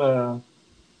team, the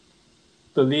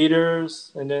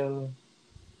leaders, and then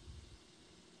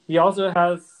he also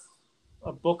has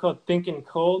a book called Think and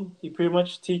Code. He pretty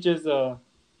much teaches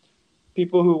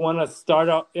people who want to start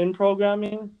out in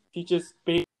programming. He teaches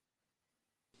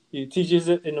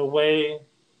it in a way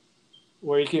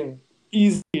where you can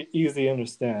easily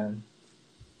understand.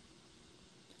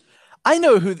 I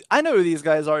know who these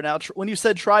guys are now. When you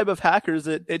said Tribe of Hackers,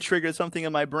 it triggered something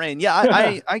in my brain.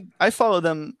 Yeah, I follow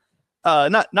them.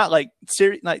 Not like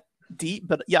not deep,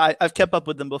 but yeah, I've kept up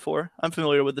with them before. I'm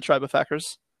familiar with the Tribe of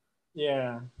Hackers.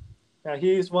 Yeah,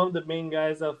 he's one of the main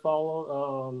guys I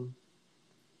follow.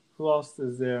 Who else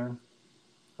is there?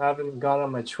 I haven't gone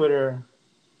on my Twitter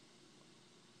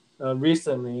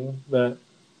recently, but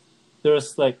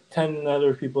there's like 10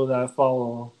 other people that I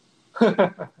follow.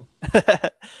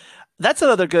 That's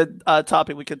another good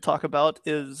topic we could talk about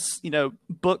is,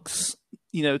 books,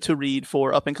 to read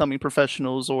for up and coming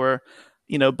professionals, or,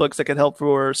 books that could help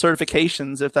for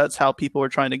certifications if that's how people are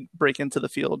trying to break into the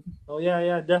field. Oh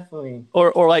yeah, definitely.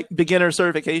 Or like beginner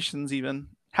certifications even.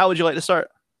 How would you like to start?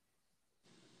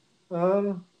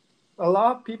 Um, a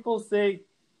lot of people say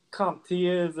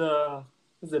CompTIA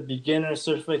is a beginner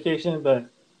certification, but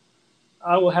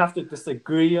I will have to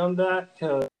disagree on that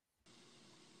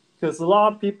because a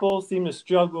lot of people seem to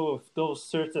struggle with those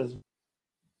certs as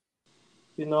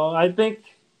I think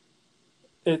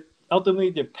it ultimately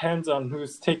depends on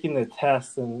who's taking the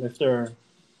test and if they're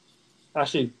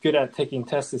actually good at taking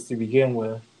tests to begin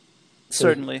with.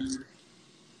 Certainly.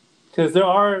 Because there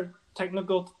are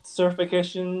technical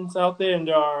certifications out there and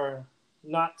there are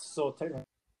not so technical.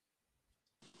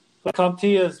 But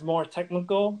CompTIA is more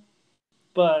technical,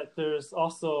 but there's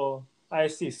also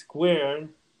ISC Squared,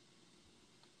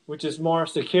 which is more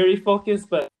security focused,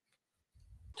 but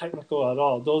technical at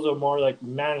all. Those are more like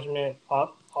management,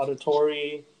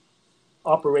 auditory,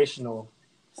 operational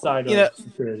side of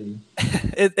security.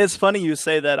 It's funny you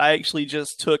say that. I actually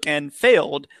just took and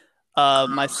failed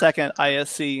my second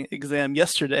ISC exam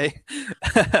yesterday.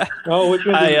 Oh, which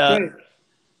one did you take?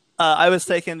 I was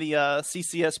taking the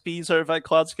CCSP Certified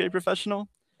Cloud Security Professional.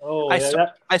 Oh,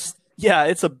 yeah,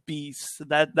 it's a beast. And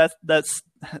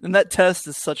that test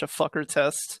is such a fucker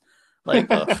test. Like,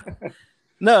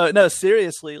 no,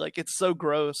 seriously, like it's so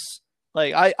gross.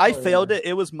 Like I failed it.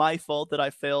 It was my fault that I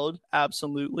failed,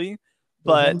 absolutely.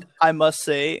 But I must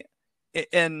say,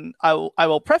 and I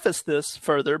will preface this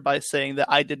further by saying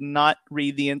that I did not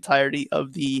read the entirety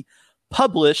of the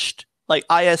published, like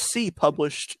ISC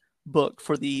published book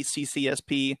for the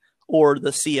CCSP or the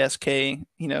CSK,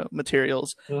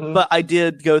 materials. But I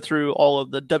did go through all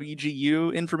of the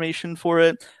WGU information for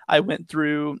it. I went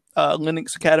through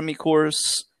Linux Academy course,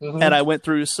 and I went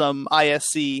through some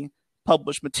ISC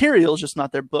published materials, just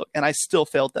not their book, and I still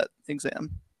failed that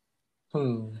exam.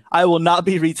 I will not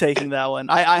be retaking that one.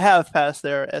 I have passed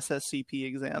their SSCP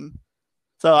exam,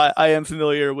 so I am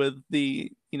familiar with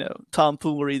the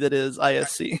tomfoolery that is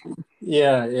ISC.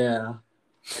 Yeah.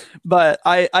 But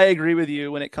I agree with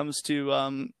you when it comes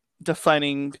to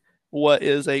defining what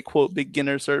is a quote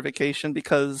beginner certification,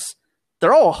 because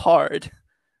they're all hard.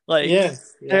 Like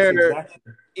yes, exactly.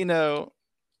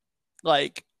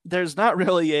 Like there's not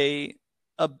really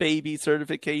a baby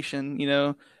certification.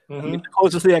 I mean, the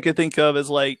closest thing I could think of is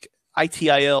like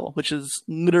ITIL, which is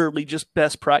literally just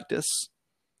best practice.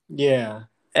 Yeah.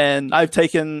 And I've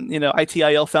taken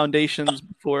ITIL foundations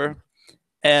before.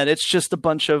 And it's just a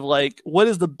bunch of like, what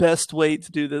is the best way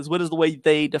to do this? What is the way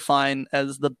they define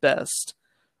as the best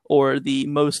or the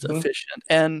most efficient?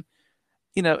 And,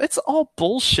 it's all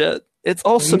bullshit. It's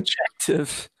all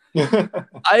subjective.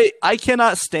 I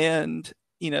cannot stand,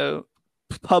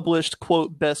 published,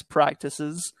 quote, best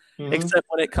practices, except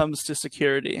when it comes to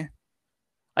security.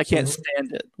 I can't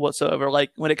stand it whatsoever. Like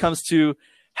when it comes to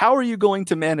how are you going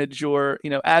to manage your,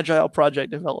 agile project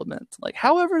development? Like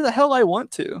however the hell I want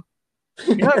to.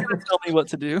 You're not going to tell me what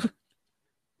to do.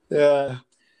 Yeah.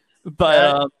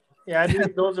 But I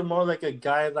think those are more like a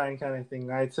guideline kind of thing.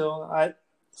 ITIL,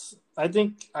 I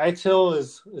think ITIL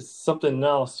is something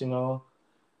else.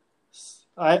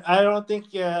 I don't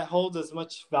think it holds as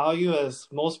much value as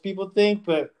most people think,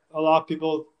 but a lot of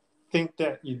people think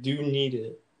that you do need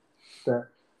it. But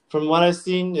from what I've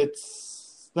seen,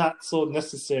 it's not so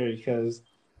necessary because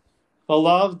a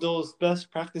lot of those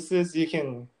best practices you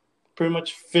can pretty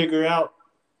much figure out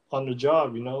on the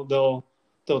job.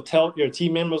 They'll tell your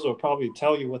team members will probably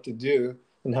tell you what to do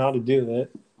and how to do it.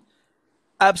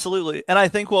 Absolutely. And I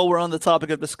think while we're on the topic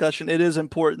of discussion, it is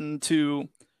important to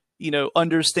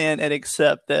understand and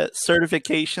accept that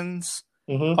certifications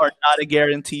are not a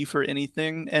guarantee for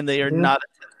anything, and they are not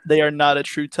a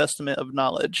true testament of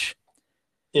knowledge.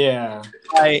 Yeah.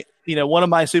 One of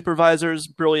my supervisors,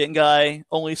 brilliant guy,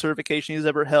 only certification he's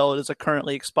ever held is a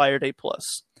currently expired A+.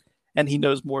 And he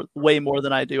knows way more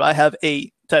than I do. I have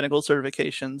 8 technical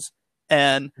certifications,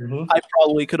 and I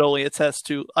probably could only attest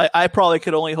to. I probably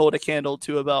could only hold a candle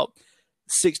to about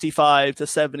 65 to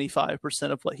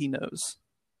 75% of what he knows.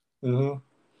 You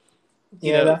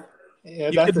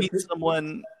could meet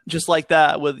someone just like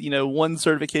that with one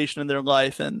certification in their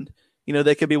life, and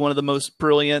they could be one of the most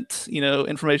brilliant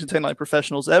information technology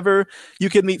professionals ever. You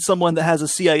could meet someone that has a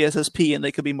CISSP, and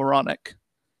they could be moronic.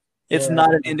 It's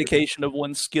not an indication of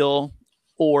one's skill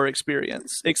or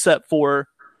experience, except for,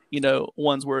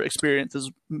 ones where experience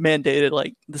is mandated,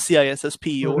 like the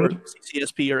CISSP or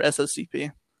CCSP or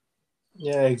SSCP.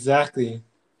 Yeah, exactly.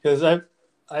 Because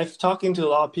I've talking to a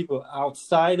lot of people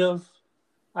outside of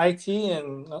IT,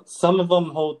 and some of them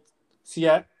hold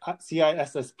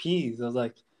CISSPs. I was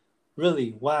like,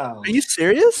 really? Wow. Are you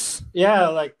serious? Yeah,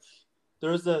 like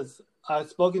there's this. I've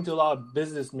spoken to a lot of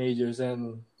business majors,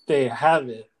 and they have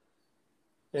it,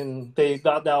 and they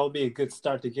thought that would be a good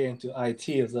start to get into IT.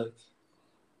 It's like,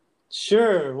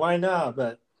 sure, why not?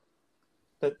 But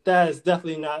that is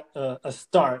definitely not a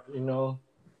start, you know.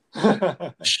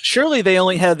 Surely they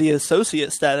only have the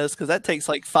associate status because that takes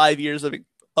like 5 years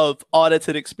of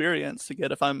audited experience to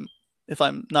get, if I'm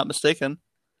not mistaken.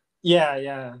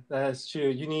 Yeah, that's true.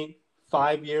 You need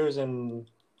 5 years, and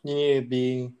you need to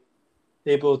be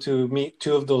able to meet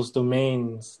two of those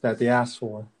domains that they asked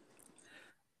for.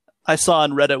 I saw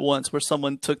on Reddit once where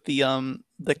someone took the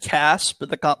CASP,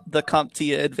 the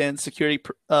CompTIA Advanced Security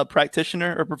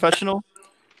Practitioner or Professional.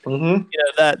 Mm-hmm. You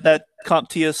know, that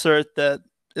CompTIA cert that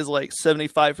is like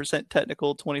 75%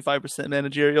 technical, 25%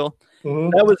 managerial.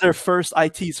 Mm-hmm. That was their first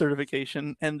IT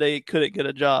certification, and they couldn't get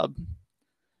a job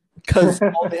because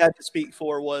all they had to speak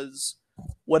for was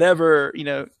whatever, you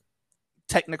know,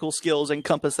 technical skills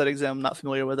encompass that exam. I'm not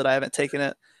familiar with it. I haven't taken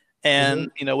it.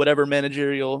 And, you know, whatever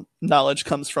managerial knowledge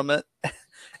comes from it.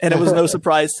 And it was no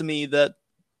surprise to me that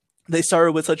they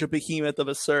started with such a behemoth of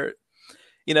a cert.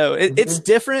 You know, it's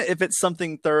different if it's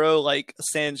something thorough like a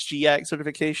SANS GIAC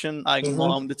certification. I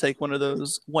long to take one of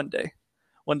those one day.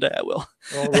 One day I will.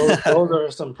 Well, those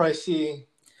are some pricey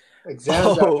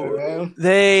exams out there, man.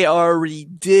 They are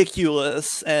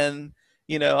ridiculous. And,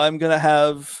 you know, I'm going to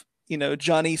have, you know,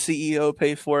 Johnny CEO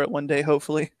pay for it one day,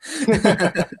 hopefully.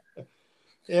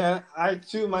 Yeah, I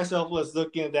too myself was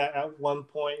looking at that at one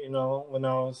point, you know, when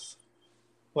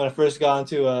I first got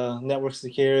into network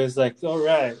security. It's like, all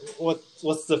right,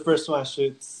 what's the first one I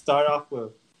should start off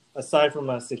with, aside from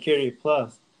a Security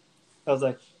Plus? I was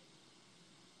like,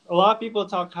 a lot of people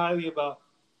talk highly about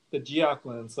the GIAC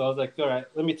one, so I was like, all right,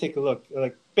 let me take a look.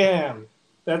 Like, bam,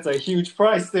 that's a huge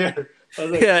price there. I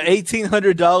was like, yeah,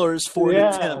 $1,800 for an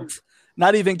attempt,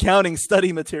 not even counting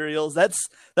study materials.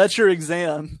 That's your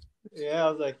exam. Yeah,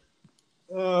 I was like,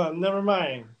 never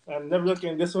mind. I'm never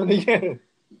looking at this one again.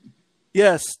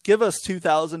 Yes, give us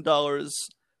 $2,000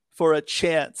 for a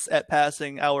chance at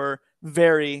passing our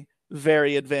very,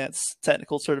 very advanced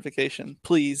technical certification,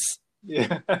 please.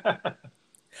 Yeah.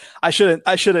 I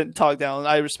shouldn't talk down.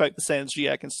 I respect the SANS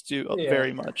GIAC Institute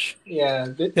very much. Yeah,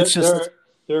 they're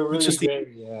really just great.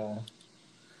 Yeah.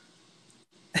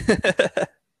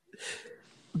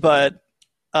 But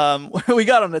we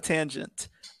got on a tangent.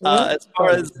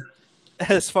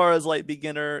 As far as like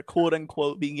beginner, quote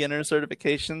unquote beginner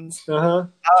certifications,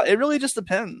 it really just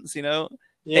depends, you know.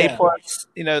 Yeah. A+,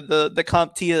 you know, the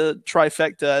CompTIA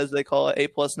trifecta, as they call it, A+,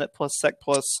 Net+, Sec+,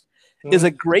 is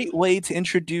a great way to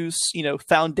introduce, you know,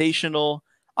 foundational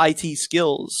IT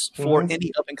skills for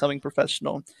any up and coming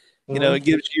professional. You know, it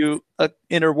gives you an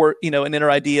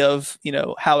inner idea of, you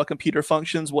know, how a computer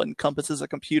functions, what encompasses a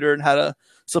computer, and how to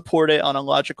support it on a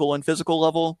logical and physical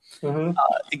level.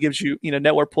 It gives you, you know,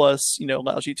 Network Plus, you know,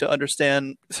 allows you to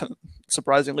understand,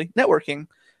 surprisingly, networking.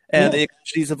 And the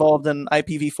expertise evolved in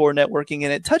IPv4 networking,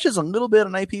 and it touches a little bit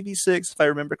on IPv6, if I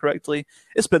remember correctly.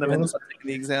 It's been a minute since I've taken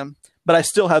the exam, but I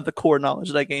still have the core knowledge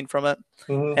that I gained from it,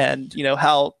 and you know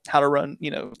how to run,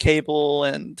 you know, cable,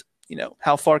 and you know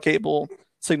how far cable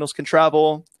signals can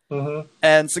travel.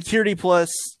 And Security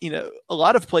Plus, you know, a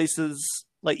lot of places,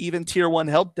 like even Tier 1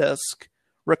 help desk,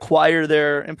 require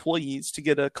their employees to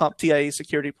get a CompTIA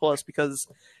Security Plus because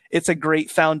it's a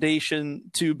great foundation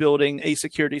to building a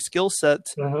security skill set.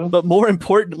 But more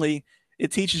importantly,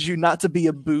 it teaches you not to be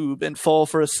a boob and fall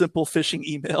for a simple phishing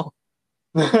email.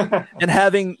 And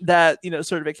having that, you know,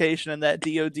 certification and that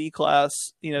DoD class,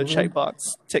 you know,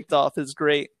 checkbox ticked off is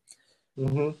great.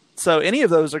 So any of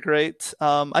those are great.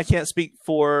 I can't speak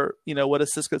for, you know, what a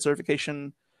Cisco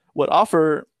certification would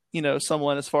offer, you know,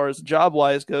 someone as far as job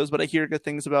wise goes, but I hear good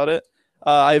things about it.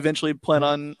 I eventually plan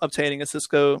on obtaining a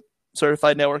Cisco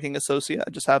certified networking associate.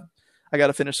 I got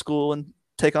to finish school and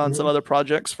take on some other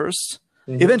projects first,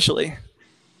 eventually.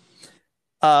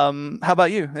 How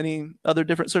about you? Any other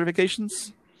different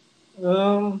certifications?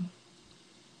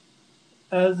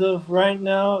 As of right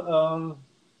now,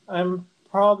 I'm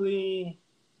probably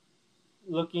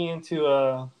looking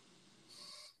into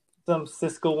some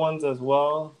Cisco ones as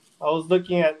well. I was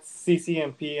looking at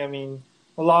CCNP. I mean,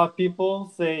 a lot of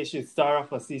people say you should start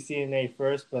off a CCNA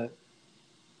first, but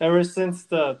ever since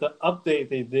the update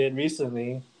they did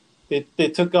recently, they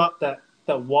took out that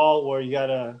wall where you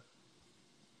gotta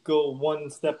go one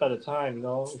step at a time. You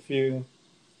know, if you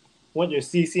want your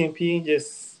CCNP,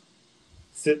 just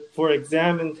sit for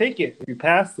exam and take it. If you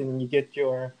pass, then you get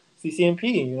your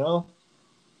CCNP. You know.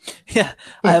 Yeah,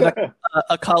 I have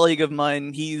a colleague of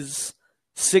mine. He's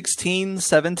 16,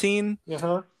 17.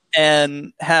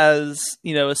 and has,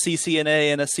 you know, a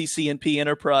CCNA and a CCNP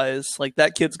enterprise, like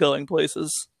that kid's going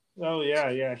places. Oh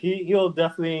yeah. He'll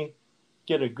definitely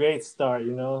get a great start.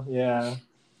 You know. Yeah.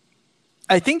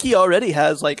 I think he already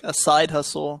has like a side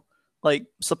hustle, like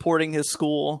supporting his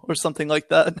school or something like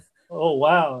that. Oh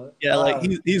wow. Yeah, like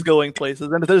Wow. he's going places.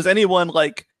 And if there's anyone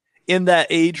like in that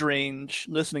age range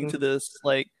listening to Mm-hmm. this,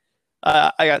 like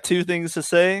I got two things to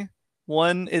say.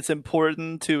 One, it's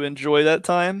important to enjoy that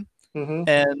time Mm-hmm.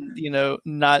 and, you know,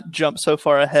 not jump so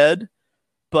far ahead.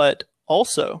 But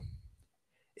also,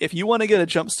 if you want to get a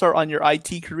jump start on your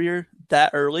IT career that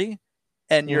early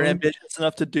and you're Mm-hmm. ambitious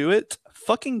enough to do it,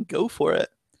 fucking go for it.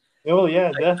 Oh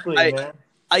yeah, definitely, I man.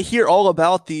 I hear all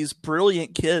about these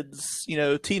brilliant kids, you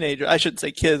know, teenagers. I shouldn't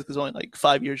say kids because only like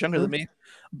 5 years younger than Mm-hmm. me,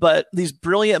 but these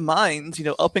brilliant minds, you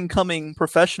know, up and coming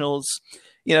professionals,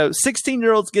 you know,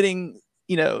 16-year-olds getting,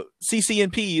 you know,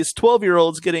 CCNPs,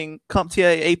 12-year-olds getting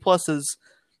CompTIA A pluses,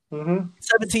 Mm-hmm.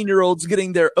 17-year-olds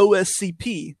getting their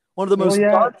OSCP, one of the Oh most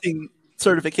yeah. daunting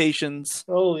certifications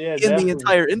Oh yeah, in the definitely.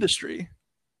 entire industry.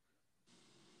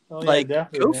 Oh yeah, Like,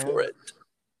 definitely, go man. for it.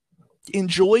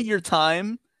 Enjoy your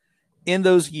time in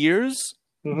those years,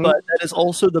 but Mm-hmm. that is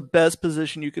also the best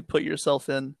position you could put yourself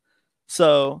in.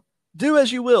 So do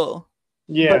as you will,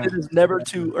 but Yeah. it is never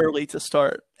too early to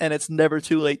start, and it's never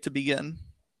too late to begin.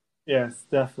 Yes,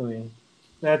 definitely.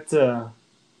 That's a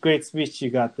great speech you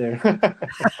got there.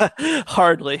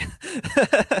 Hardly.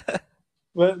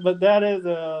 But that is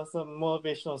some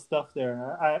motivational stuff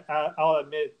there. I'll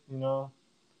admit, you know,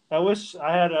 I wish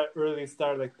I had an early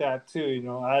start like that too. You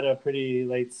know, I had a pretty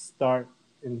late start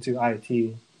into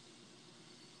IT.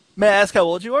 May I ask how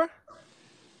old you are?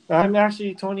 I'm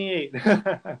actually 28.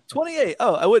 28.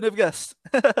 Oh, I wouldn't have guessed.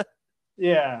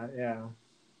 Yeah.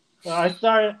 I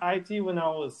started IT when I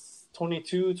was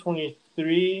 22,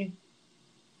 23.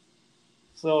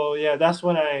 So yeah, that's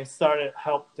when I started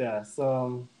help desk.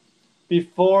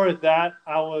 Before that,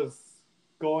 I was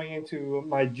going into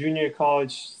my junior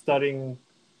college studying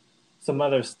some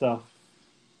other stuff,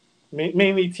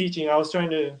 mainly teaching. I was trying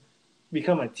to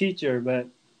become a teacher, but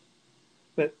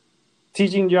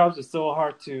teaching jobs are so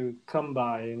hard to come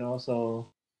by, you know. So,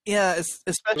 Yeah, it's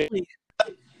especially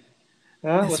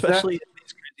what's that? especially in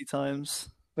these crazy times.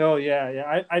 Oh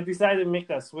yeah. I decided to make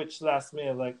that switch last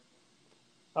minute. Like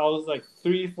I was like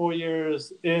 3, 4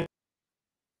 years in,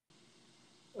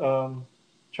 um,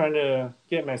 trying to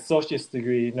get my associate's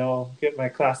degree, you know, get my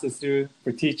classes through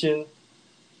for teaching,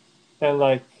 and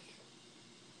like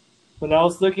when I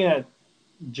was looking at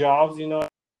jobs, you know,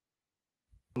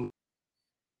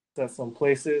 at some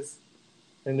places,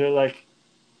 and they're like,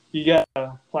 you gotta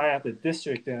apply at the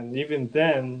district, and even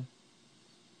then,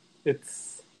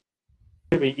 it's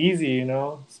gonna be easy, you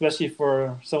know, especially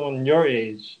for someone your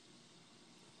age.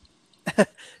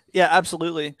 Yeah,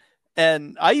 absolutely.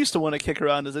 And I used to want to kick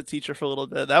around as a teacher for a little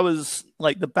bit. That was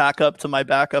like the backup to my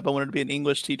backup. I wanted to be an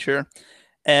English teacher.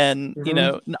 And, you Mm-hmm.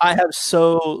 know, I have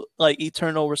so like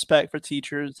eternal respect for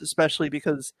teachers, especially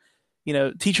because, you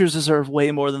know, teachers deserve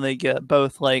way more than they get,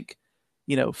 both like,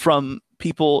 you know, from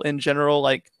people in general,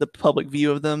 like the public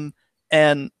view of them,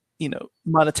 and, you know,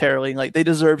 monetarily. Like they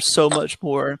deserve so much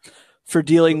more for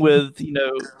dealing with, you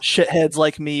know, shitheads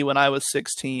like me when I was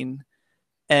 16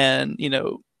 and, you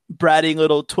know, bratting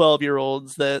little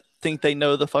 12-year-olds that think they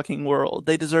know the fucking world.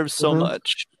 They deserve so Mm-hmm.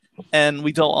 much. And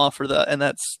we don't offer that. And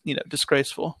that's, you know,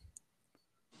 disgraceful.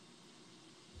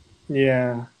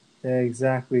 Yeah,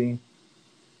 exactly.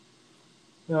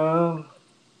 Um,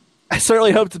 I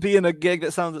certainly hope to be in a gig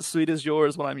that sounds as sweet as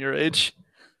yours when I'm your age.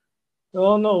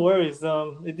 oh, no worries.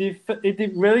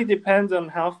 Really depends on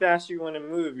how fast you want to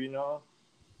move. You know,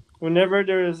 whenever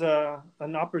there's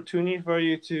an opportunity for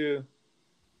you to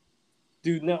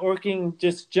do networking,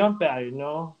 just jump at it. You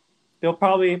know, they'll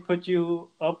probably put you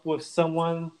up with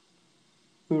someone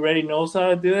who already knows how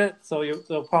to do it, so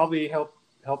they'll probably help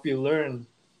you learn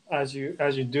as you're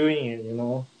doing it. You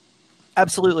know,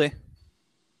 Absolutely.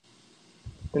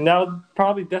 and that would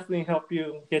probably definitely help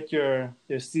you get your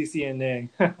CCNA.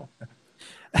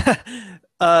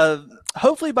 uh,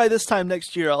 Hopefully by this time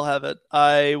next year I'll have it.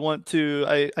 I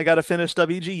got to finish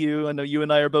WGU. I know you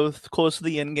and I are both close to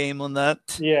the end game on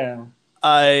that. Yeah.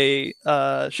 I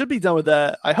should be done with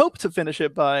that. I hope to finish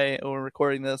it by, we're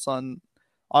recording this on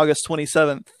August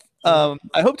 27th. Mm-hmm.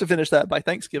 I hope to finish that by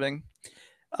Thanksgiving.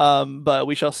 But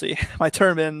we shall see. My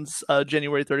term ends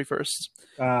January 31st.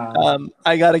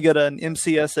 I got to get an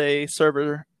MCSA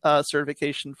server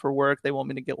certification for work. They want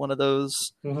me to get one of those.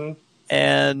 Mm-hmm.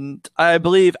 And I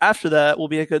believe after that will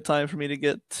be a good time for me to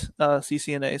get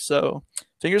CCNA. So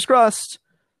fingers crossed.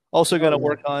 Also going Oh to yeah.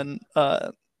 work on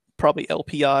probably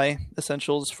LPI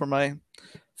essentials for my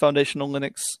foundational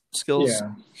Linux skills.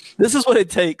 Yeah. This is what it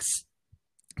takes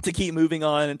to keep moving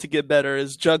on and to get better,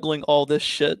 is juggling all this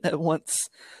shit at once.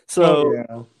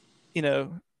 So,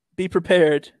 be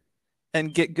prepared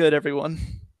and get good, everyone.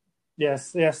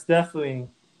 Yes, definitely.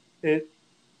 It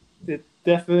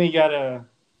definitely gotta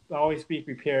always be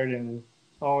prepared and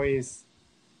always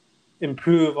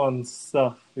improve on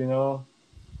stuff,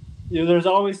 There's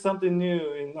always something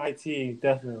new in IT,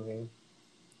 definitely.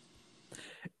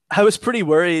 I was pretty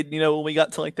worried, when we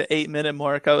got to like the 8-minute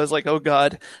mark. I was like, oh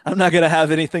God, I'm not going to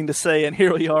have anything to say. And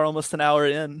here we are almost an hour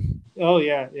in. Oh,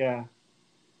 yeah.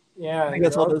 I think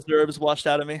that's all those nerves washed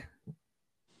out of me.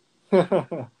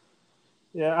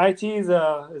 Yeah, IT is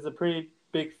a pretty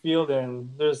big field, and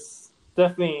there's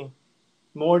definitely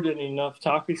more than enough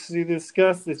topics to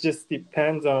discuss. It just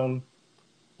depends on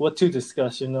what to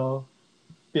discuss, If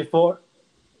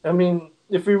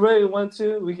we really want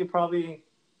to, we could probably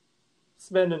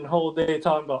spend a whole day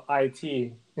talking about IT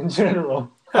in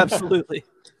general. Absolutely.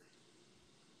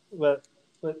 But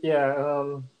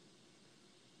yeah,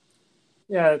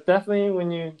 definitely when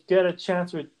you get a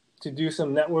chance to do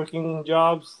some networking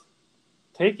jobs,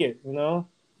 take it, Yep.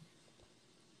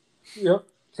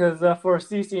 Because for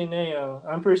CCNA,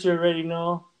 I'm pretty sure you already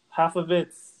know half of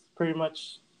it's pretty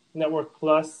much Network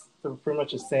Plus, so pretty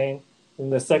much the same.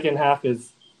 And the second half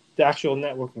is the actual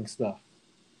networking stuff.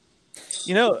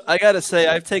 I got to say,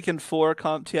 I've taken 4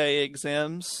 CompTIA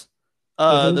exams,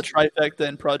 the Trifecta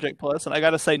and Project Plus, and I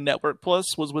got to say Network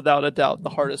Plus was without a doubt the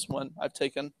hardest one I've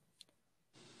taken.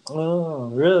 Oh,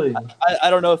 really? I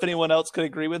don't know if anyone else could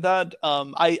agree with that.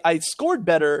 I scored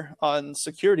better on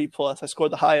Security Plus. I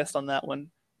scored the highest on that one,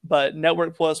 but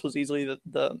Network Plus was easily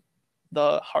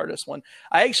the hardest one.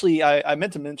 I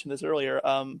meant to mention this earlier.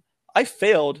 I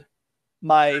failed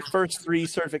my first 3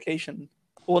 certification.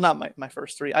 Well, not my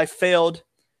first 3. I failed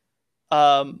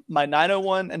my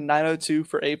 901 and 902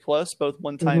 for A+, both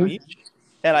one time each,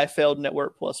 and I failed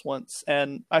Network Plus once,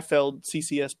 and I failed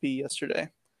CCSP yesterday.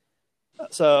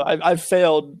 So I've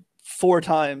failed 4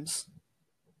 times,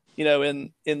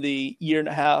 in the year and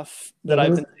a half that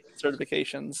I've been taking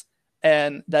certifications,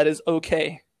 and that is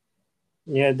okay.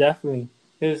 Yeah, definitely.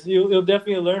 Because you'll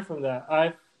definitely learn from that.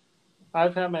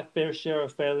 I've had my fair share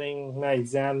of failing my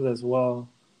exams as well.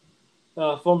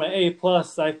 For my A+,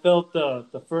 I failed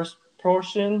the first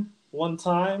portion one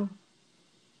time.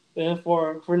 And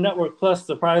for Network Plus,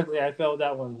 surprisingly, I failed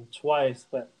that one twice,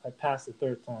 but I passed the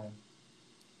 3rd time.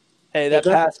 Hey, that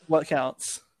passed what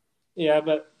counts. Yeah,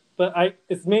 but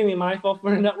it's mainly my fault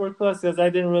for Network Plus because I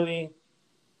didn't really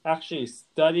actually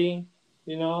study,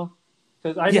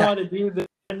 because I know how to do this,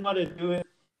 I know how to do it,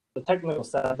 the technical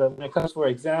side, but when it comes for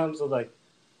exams, I was like,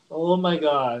 oh my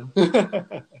God.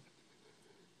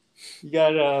 You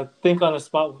gotta think on the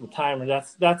spot with the timer.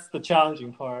 That's the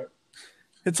challenging part.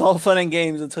 It's all fun and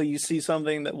games until you see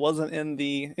something that wasn't in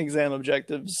the exam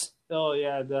objectives. Oh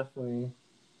yeah, definitely.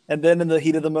 And then in the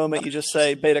heat of the moment, you just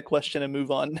say beta question and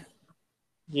move on.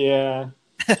 Yeah.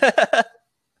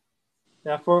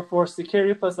 Yeah, for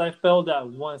Security Plus, I failed that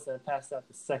once and I passed that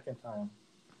the 2nd time.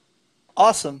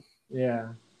 Awesome.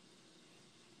 Yeah.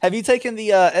 Have you taken the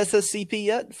SSCP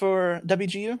yet for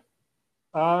WGU?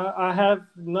 I have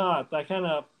not. I kind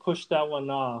of pushed that one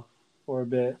off for a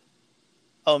bit.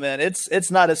 Oh man,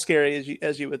 it's not as scary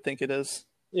as you would think it is.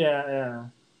 Yeah.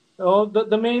 Oh,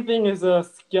 the main thing is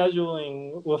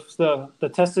scheduling with the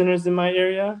test centers in my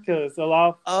area because a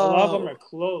lot of them are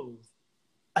closed.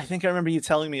 I think I remember you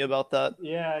telling me about that.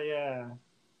 Yeah.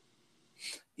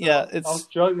 Yeah, I was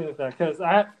struggling with that because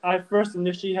I first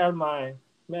initially had my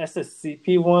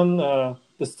SSCP one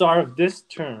the start of this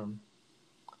term,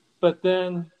 but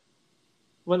then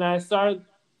when I started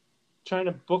trying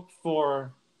to book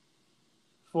for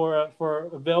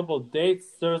available dates,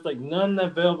 there was like none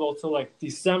available till like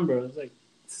December. I was like,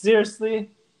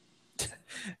 seriously?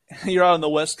 You're out on the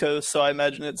West Coast, so I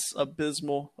imagine it's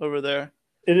abysmal over there.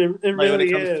 It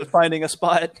really is. To finding a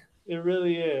spot. It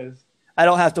really is. I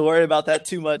don't have to worry about that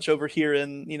too much over here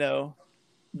in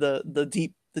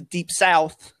the deep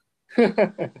South. Yeah.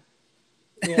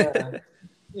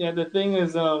 The thing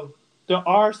is, there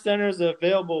are centers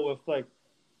available with like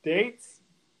dates,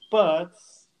 but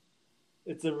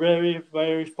it's a very,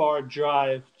 very far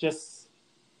drive just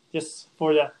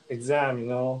for that exam,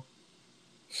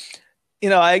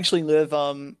 I actually live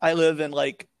in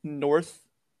like North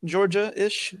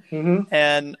Georgia-ish.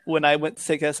 And when I went to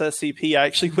take SSCP, I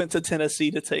actually went to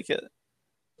Tennessee to take it.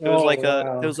 It was like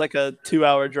a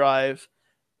 2-hour drive.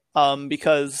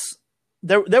 Because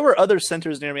there were other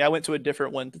centers near me. I went to a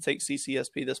different one to take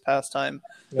CCSP this past time.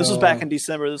 This was back in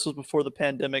December. This was before the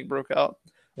pandemic broke out.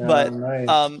 But nice.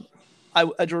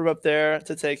 I drove up there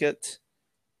to take it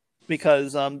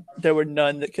because there were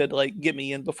none that could like get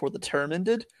me in before the term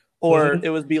ended, or it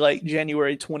would be like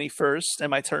January 21st and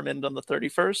my term ended on the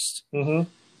 31st.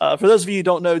 For those of you who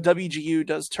don't know, WGU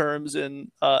does terms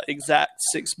in exact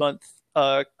 6-month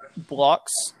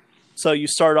blocks. So you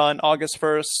start on August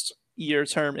 1st, your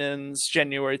term ends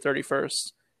January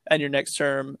 31st, and your next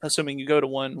term, assuming you go to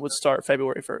one, would start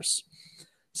February 1st.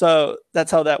 So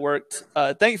that's how that worked.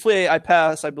 Thankfully, I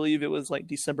passed. I believe it was like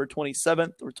December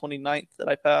 27th or 29th that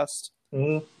I passed.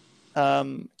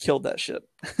 Killed that shit.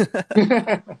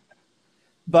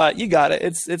 But you got it.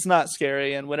 It's not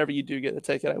scary, and whenever you do get to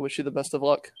take it, I wish you the best of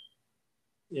luck.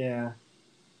 Yeah,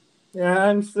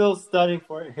 I'm still studying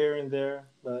for it here and there,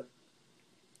 but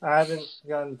I haven't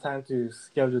gotten time to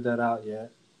schedule that out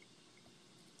yet.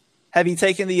 Have you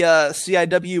taken the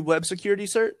CIW web security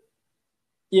cert?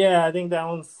 Yeah, I think that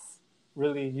one's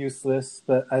really useless,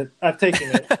 but I've taken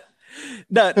it.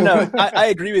 No, I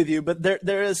agree with you, but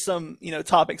there is some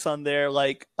topics on there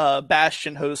like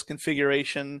Bastion host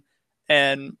configuration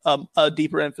and a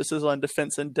deeper emphasis on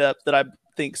defense in depth that I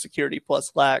think Security Plus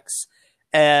lacks.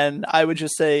 And I would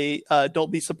just say,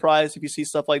 don't be surprised if you see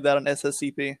stuff like that on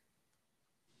SSCP.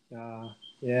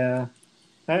 Yeah,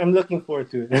 I'm looking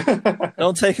forward to it.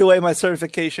 Don't take away my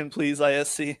certification, please,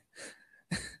 ISC.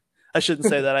 I shouldn't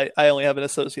say that. I only have an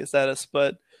associate status,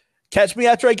 but catch me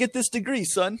after I get this degree,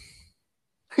 son.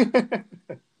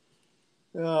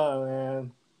 Oh,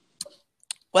 man.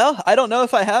 Well, I don't know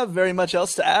if I have very much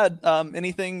else to add.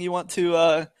 Anything you want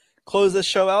to close this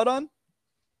show out on?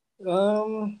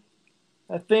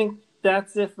 I think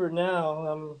that's it for now.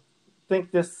 I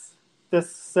think this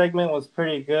segment was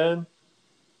pretty good.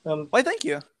 Why, thank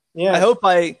you. Yeah, I hope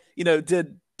I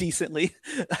did decently.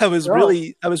 I was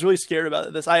really scared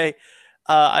about this. I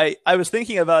was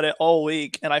thinking about it all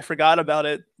week, and I forgot about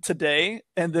it today.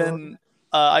 And then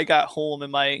I got home,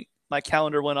 and my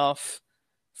calendar went off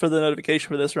for the notification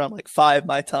for this around like 5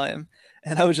 my time,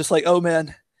 and I was just like, oh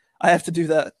man, I have to do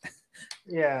that.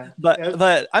 Yeah,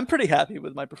 but I'm pretty happy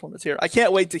with my performance here. I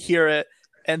can't wait to hear it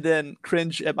and then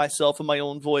cringe at myself and my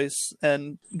own voice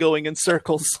and going in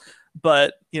circles.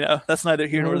 But that's neither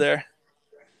here nor there.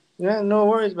 Yeah, no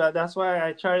worries about it. That's why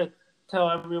I try to tell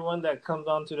everyone that comes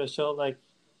onto the show, like,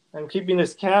 I'm keeping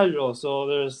this casual, so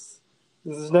there's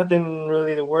nothing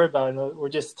really to worry about. We're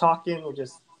just talking, we're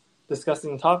just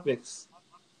discussing topics.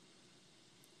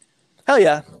 Hell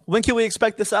yeah. When can we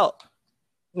expect this out?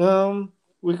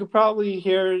 We could probably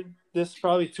hear this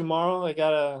probably tomorrow. I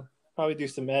gotta probably do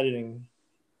some editing.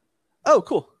 Oh,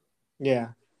 cool. Yeah.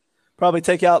 Probably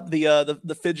take out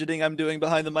the fidgeting I'm doing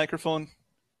behind the microphone.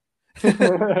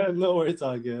 No, it's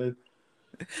all good.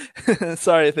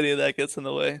 Sorry if any of that gets in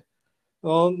the way.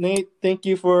 Well, Nate, thank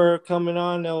you for coming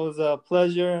on. It was a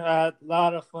pleasure. I had a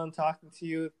lot of fun talking to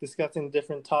you, discussing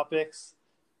different topics.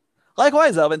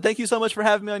 Likewise, Alvin. Thank you so much for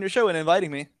having me on your show and inviting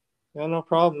me. Yeah, no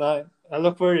problem. I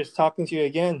look forward to talking to you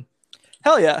again.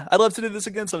 Hell yeah. I'd love to do this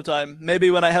again sometime. Maybe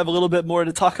when I have a little bit more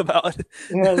to talk about.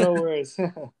 Yeah, no worries.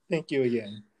 Thank you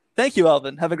again. Thank you,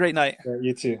 Alvin. Have a great night. Yeah,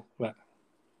 you too. Bye.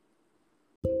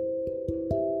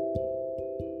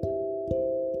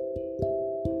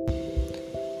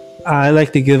 I'd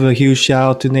like to give a huge shout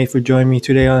out to Nate for joining me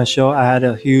today on the show. I had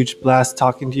a huge blast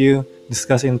talking to you,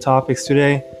 discussing topics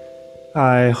today.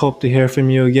 I hope to hear from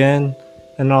you again.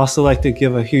 And I'd also like to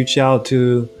give a huge shout out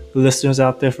to the listeners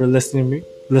out there for listening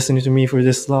to me for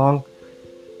this long.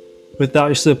 Without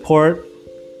your support,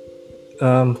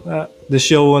 the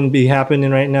show wouldn't be happening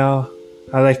right now.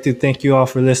 I'd like to thank you all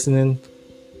for listening.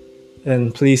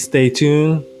 And please stay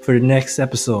tuned for the next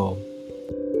episode.